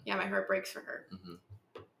imagine. Yeah, my heart breaks for her. Mm-hmm.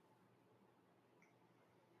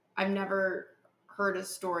 I've never heard a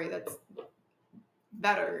story that's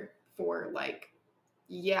better for like,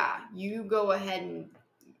 yeah, you go ahead and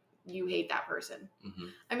you hate that person. Mm-hmm.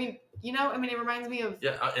 I mean, it reminds me of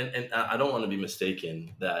and I don't want to be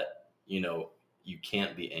mistaken that you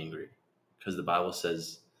can't be angry because the Bible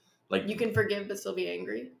says like you can forgive but still be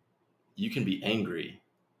angry. You can be angry,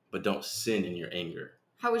 but don't sin in your anger.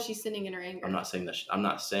 How was she sinning in her anger? I'm not saying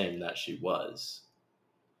that she was.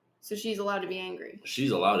 So she's allowed to be angry.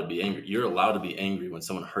 She's allowed to be angry. You're allowed to be angry when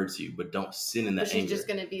someone hurts you, but don't sin in that anger. She's just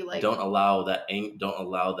gonna be like. Don't allow that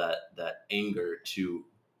anger to.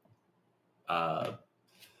 I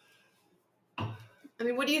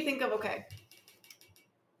mean, what do you think of? Okay,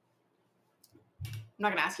 I'm not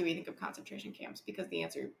gonna ask you what you think of concentration camps because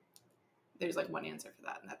there's like one answer for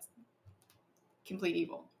that, and that's complete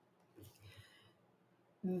evil.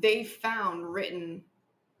 They found written.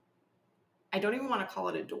 I don't even want to call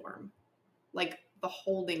it a dorm, like the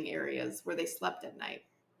holding areas where they slept at night.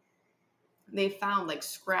 They found like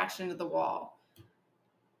scratched into the wall.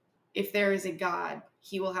 If there is a God,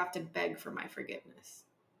 he will have to beg for my forgiveness.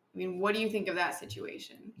 I mean, what do you think of that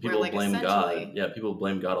situation? People blame God. Yeah, people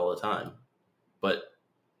blame God all the time. But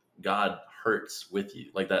God hurts with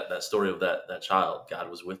you. Like that story of that child, God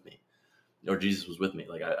was with me. Or Jesus was with me.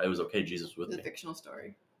 Like I was okay, Jesus was with me. It's a fictional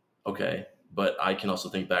story. Okay. But I can also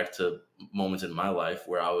think back to moments in my life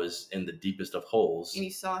where I was in the deepest of holes. And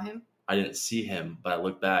you saw him? I didn't see him, but I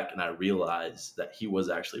looked back and I realized that he was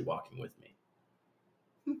actually walking with me.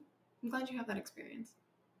 I'm glad you have that experience.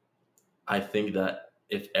 I think that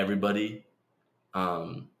if everybody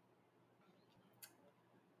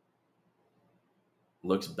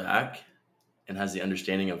looks back and has the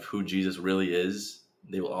understanding of who Jesus really is,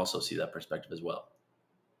 they will also see that perspective as well.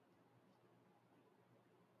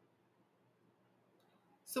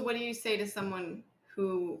 So what do you say to someone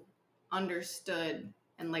who understood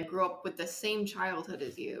and like grew up with the same childhood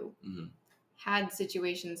as you, mm-hmm. had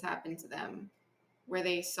situations happen to them where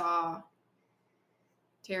they saw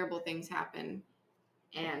terrible things happen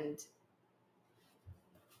and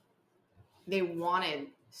they wanted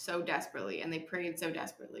so desperately and they prayed so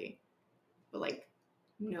desperately, but like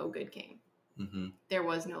no good came. Mm-hmm. There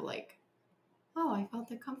was no like, oh, I felt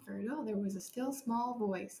the comfort. Oh, there was a still small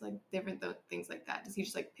voice, like different things like that. Does he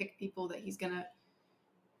just like pick people that he's gonna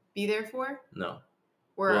be there for? No.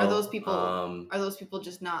 Or are those people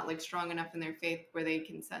just not like strong enough in their faith where they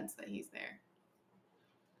can sense that he's there?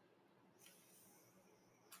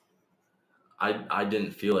 I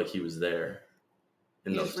didn't feel like he was there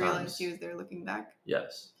in those times. You just realized he was there looking back?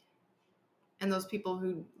 Yes. And those people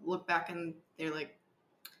who look back and they're like,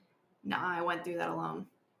 nah, I went through that alone.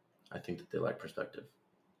 I think that they lack perspective.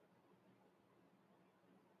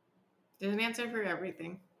 There's an answer for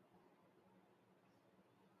everything.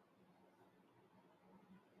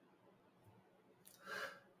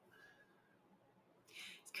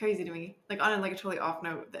 It's crazy to me. Like on like a totally off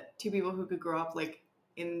note that two people who could grow up like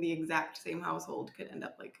in the exact same household could end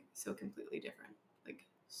up like so completely different. Like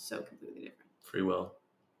so completely different. Free will.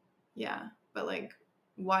 Yeah. But like,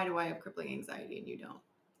 why do I have crippling anxiety and you don't?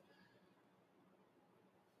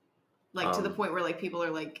 Like to the point where like people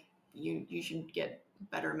are like, you should get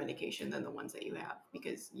better medication than the ones that you have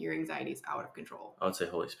because your anxiety is out of control. I would say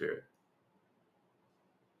Holy Spirit.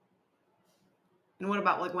 And what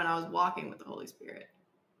about like when I was walking with the Holy Spirit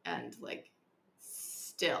and like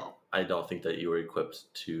still. I don't think that you were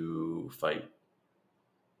equipped to fight.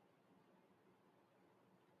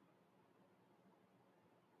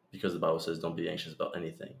 Because the Bible says, don't be anxious about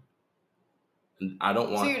anything. And I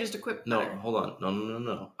don't want. So you're just equipped No, better. hold on.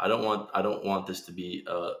 No. I don't want this to be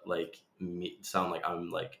like me sound like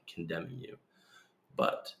I'm like condemning you.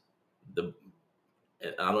 But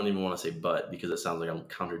I don't even want to say but, because it sounds like I'm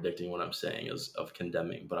contradicting what I'm saying of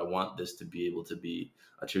condemning. But I want this to be able to be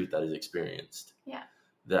a truth that is experienced. Yeah.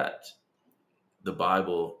 That the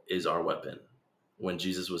Bible is our weapon. When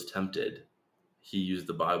Jesus was tempted, he used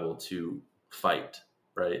the Bible to fight,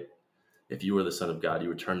 right? If you were the Son of God, you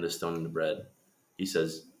would turn this stone into bread. He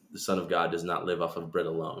says the Son of God does not live off of bread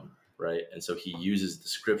alone, right? And so he uses the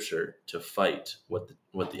scripture to fight what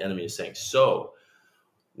the enemy is saying. So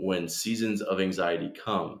when seasons of anxiety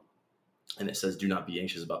come and it says, do not be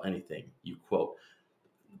anxious about anything, you quote,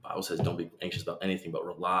 the Bible says, don't be anxious about anything, but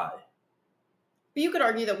rely. But you could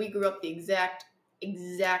argue that we grew up the exact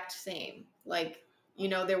same. Like, you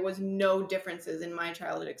know, there was no differences in my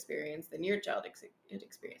childhood experience than your childhood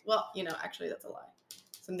experience. Well, you know, actually that's a lie.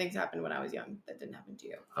 Some things happened when I was young that didn't happen to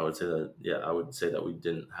you. I would say that, yeah, I would say that we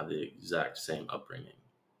didn't have the exact same upbringing.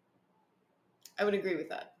 I would agree with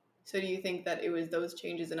that. So do you think that it was those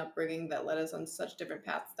changes in upbringing that led us on such different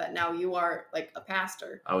paths that now you are like a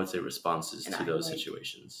pastor? I would say responses And to I'm those like,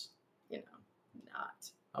 situations. You know,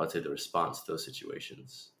 not. I would say the response to those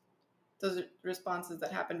situations. Those are responses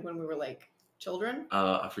that happened when we were like children?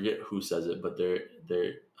 I forget who says it, but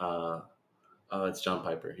it's John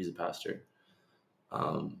Piper. He's a pastor.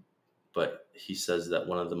 But he says that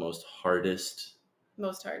one of the most hardest.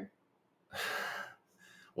 One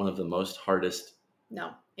of the most hardest.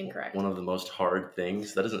 No, incorrect. One of the most hard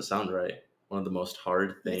things. That doesn't sound right. One of the most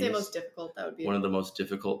hard things. You say most difficult. That would be one of the most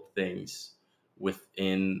difficult things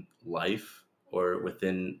within life or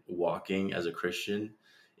within walking as a Christian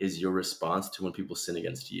is your response to when people sin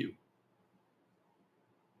against you.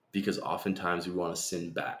 Because oftentimes we want to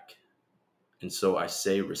sin back. And so I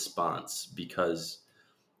say response because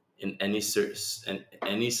in any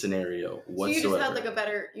scenario whatsoever. So you just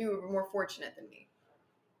had you were more fortunate than me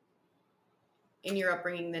in your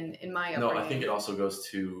upbringing than in my upbringing. No, I think it also goes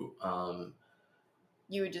to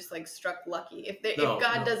you would just like struck lucky. If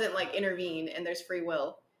God doesn't like intervene and there's free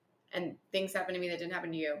will and things happen to me that didn't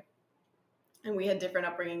happen to you, and we had different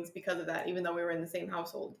upbringings because of that, even though we were in the same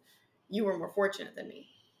household, you were more fortunate than me.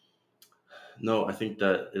 No, I think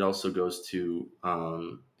that it also goes to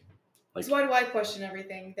so why do I question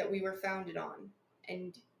everything that we were founded on?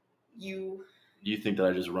 And you think that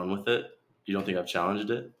I just run with it? You don't think I've challenged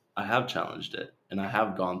it? I have challenged it, and I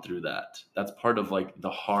have gone through that. That's part of like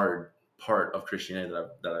the hard part of Christianity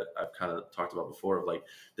that I've kind of talked about before. Of like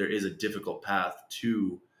there is a difficult path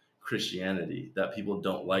to Christianity that people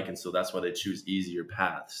don't like, and so that's why they choose easier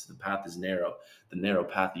paths. The path is narrow. The narrow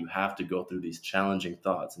path, you have to go through these challenging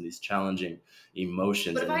thoughts and these challenging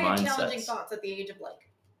emotions and mindsets. But if I had challenging thoughts at the age of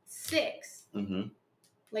like 6, mm-hmm.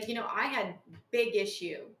 like, you know, I had big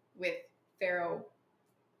issue with Pharaoh,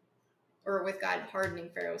 or with God hardening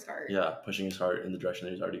Pharaoh's heart. Yeah, pushing his heart in the direction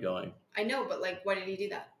that he's already going. I know, but like, why did he do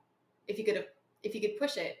that? If he could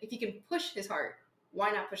push it, if he can push his heart,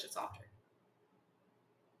 why not push it softer?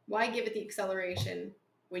 Why give it the acceleration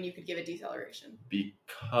when you could give it deceleration?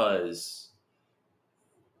 Because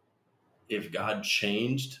if God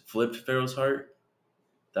flipped Pharaoh's heart,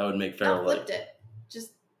 that would make Pharaoh flipped it,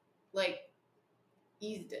 just like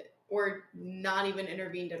eased it, or not even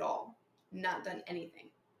intervened at all, not done anything.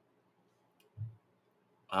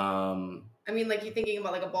 I mean, like, you're thinking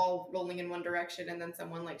about like a ball rolling in one direction and then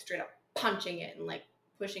someone like straight up punching it and like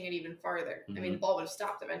pushing it even farther. Mm-hmm. I mean, the ball would have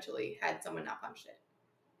stopped eventually had someone not punched it.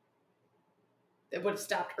 It would have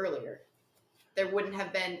stopped earlier. There wouldn't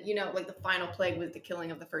have been, you know, like the final plague was the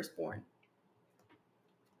killing of the firstborn.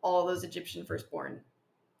 All those Egyptian firstborn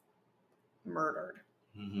murdered.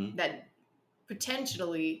 Mm-hmm. That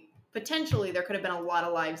potentially there could have been a lot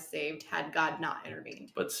of lives saved had God not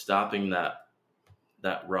intervened. But stopping that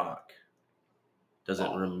rock doesn't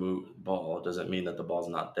doesn't mean that the ball's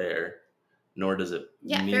not there, nor does it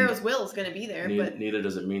mean Pharaoh's will is going to be there, but neither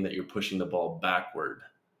does it mean that you're pushing the ball backward.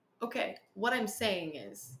 Okay, what I'm saying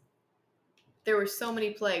is there were so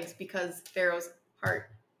many plagues because Pharaoh's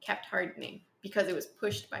heart kept hardening because it was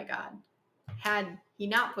pushed by God. Had he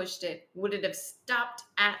not pushed it, would it have stopped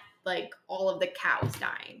at like all of the cows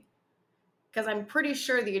dying? Because I'm pretty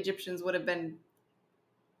sure the Egyptians would have been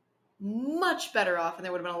much better off, and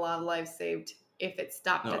there would have been a lot of lives saved if it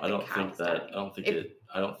stopped at the cows dying.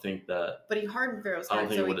 I don't think that. But he hardened Pharaoh's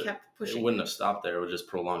heart, so he kept pushing. It wouldn't have stopped there. It would just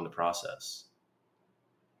prolong the process.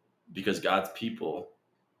 Because God's people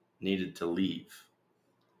needed to leave.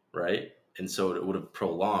 right? And so it would have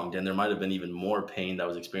prolonged, and there might have been even more pain that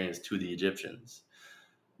was experienced to the Egyptians.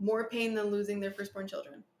 More pain than losing their firstborn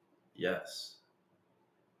children. Yes.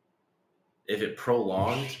 If it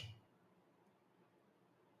prolonged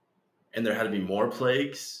and there had to be more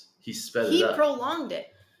plagues, he sped it He up. prolonged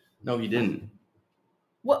it. No, he didn't.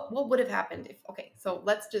 What would have happened if? Okay, so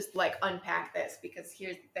let's just like unpack this, because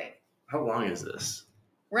here's the thing. How long is this?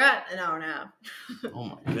 We're at an hour and a half. Oh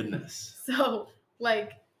my goodness. So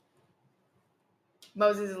like,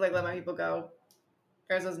 Moses is like, let my people go.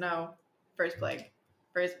 Pharaoh says no. First plague.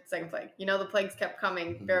 Second plague. You know, the plagues kept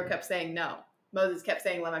coming. Pharaoh kept saying no. Moses kept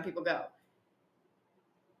saying, let my people go.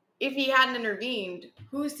 If he hadn't intervened,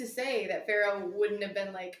 who's to say that Pharaoh wouldn't have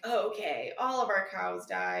been like, oh, okay, all of our cows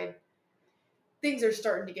died. Things are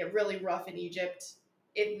starting to get really rough in Egypt.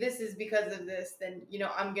 If this is because of this, then, you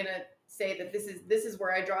know, I'm going to say that this is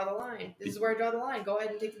where I draw the line. This is where I draw the line. Go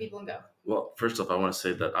ahead and take the people and go. Well, first off, I want to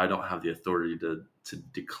say that I don't have the authority to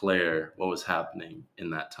declare what was happening in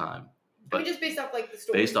that time. But I mean, just based off like the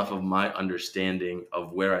story. Based off of my understanding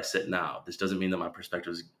of where I sit now, this doesn't mean that my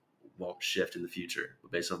perspectives won't shift in the future.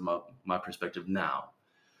 But based off my perspective now,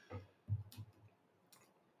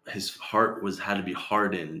 his heart had to be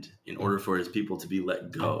hardened in order for his people to be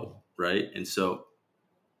let go, right? And so,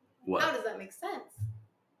 what? How does that make sense?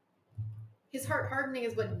 His heart hardening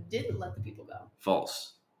is what didn't let the people go.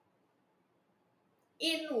 False.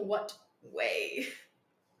 In what way?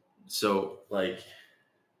 So, like,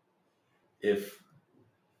 if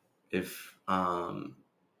I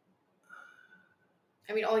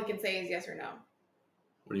mean, all he can say is yes or no.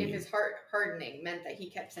 What do you if mean? His heart hardening meant that he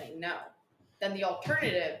kept saying no, then the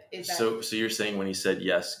alternative is that. So you're saying when he said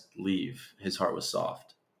yes, leave, his heart was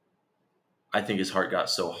soft. I think his heart got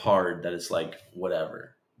so hard that it's like,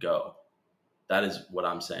 whatever, go. That is what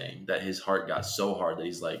I'm saying. That his heart got so hard that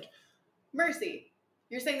he's like, mercy.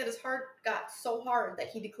 You're saying that his heart got so hard that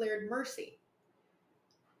he declared mercy.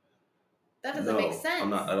 That doesn't make sense. I'm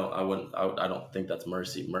not. I don't think that's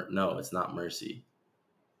mercy. No, it's not mercy.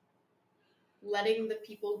 Letting the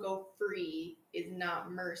people go free is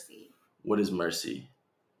not mercy. What is mercy?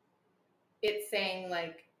 It's saying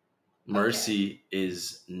like, mercy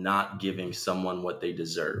is not giving someone what they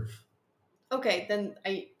deserve. Okay, then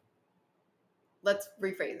let's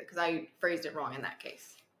rephrase it, because I phrased it wrong in that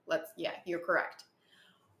case. You're correct.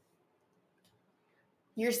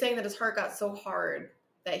 You're saying that his heart got so hard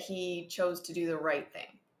that he chose to do the right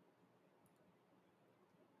thing.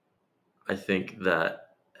 I think that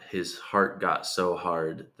his heart got so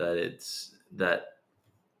hard that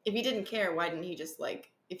if he didn't care, why didn't he just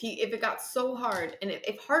like, if it got so hard, and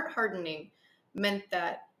if heart hardening meant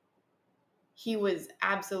that he was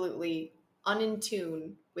absolutely in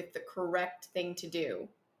tune with the correct thing to do.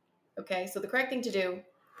 Okay, so the correct thing to do,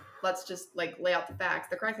 let's just like lay out the facts.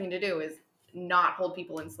 The correct thing to do is not hold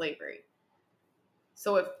people in slavery.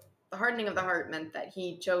 So if the hardening of the heart meant that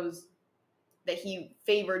he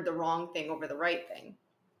favored the wrong thing over the right thing,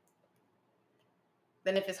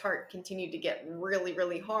 then if his heart continued to get really,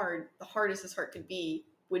 really hard, the hardest his heart could be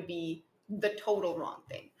would be the total wrong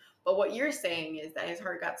thing. But what you're saying is that his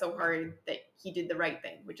heart got so hard that he did the right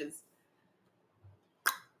thing, which is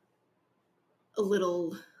a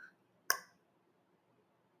little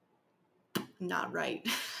not right.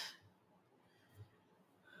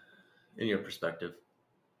 In your perspective.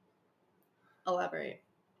 Elaborate.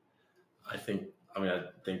 I think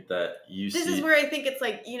that this is where I think it's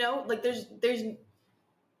like, you know, like there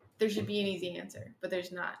should be an easy answer, but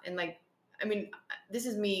there's not. And like, I mean, this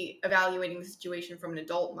is me evaluating the situation from an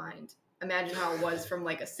adult mind. Imagine how it was from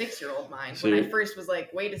like a 6-year-old mind when I first was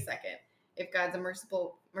like, wait a second, if God's a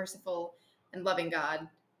merciful and loving God,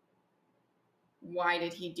 why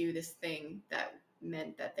did he do this thing that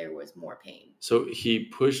meant that there was more pain? So he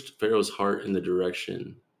pushed Pharaoh's heart in the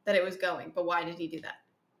direction that it was going, but why did he do that?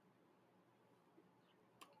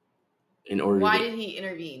 Why did he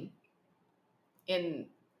intervene in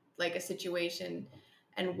like a situation,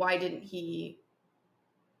 and why didn't he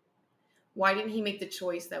make the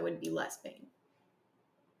choice that would be less pain?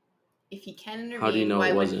 If he can intervene,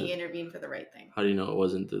 why wouldn't he intervene for the right thing? How do you know it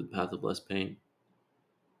wasn't the path of less pain?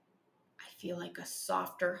 I feel like a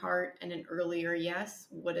softer heart and an earlier yes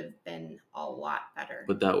would have been a lot better.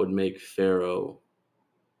 But that would make Pharaoh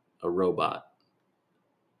a robot.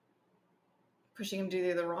 Pushing him to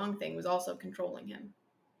do the wrong thing was also controlling him.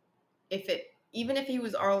 Even if he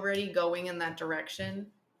was already going in that direction,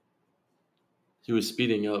 he was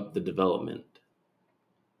speeding up the development.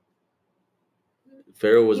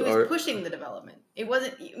 Pharaoh was pushing the development. It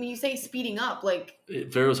wasn't. I mean, you say speeding up, like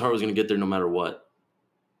Pharaoh's heart was going to get there no matter what.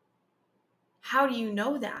 How do you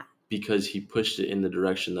know that? because he pushed it in the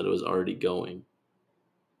direction that it was already going.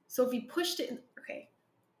 So if he pushed it, okay.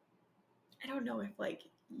 I don't know if like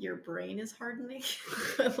your brain is hardening,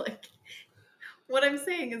 but like what I'm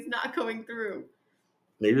saying is not going through.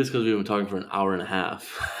 Maybe it's because we've been talking for an hour and a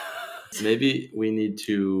half. Maybe we need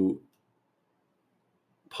to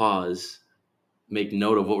pause, make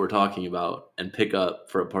note of what we're talking about, and pick up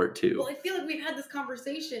for a part 2. Well, I feel like we've had this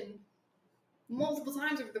conversation multiple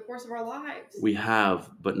times over the course of our lives. We have,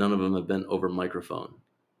 but none of them have been over microphone.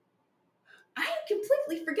 I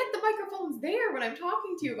completely forget the microphone's there when I'm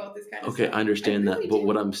talking to you about this kind of Okay, stuff. I understand really that, but do.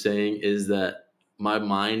 what I'm saying is that my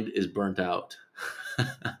mind is burnt out. I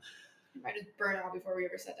might just burn out before we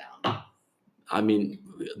ever sit down. I mean,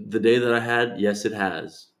 the day that I had, yes, it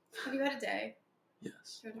has. Have you had a day?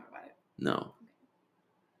 Yes. Do you want to talk about it? No. Okay.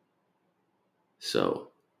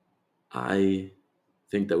 So, I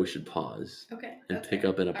think that we should pause Okay. and that's pick fair.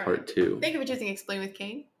 up in a All part right. 2. Thank you for choosing Explain with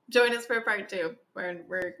Kane. Join us for part 2 where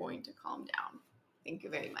we're going to calm down. Thank you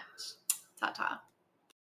very much. Ta-ta.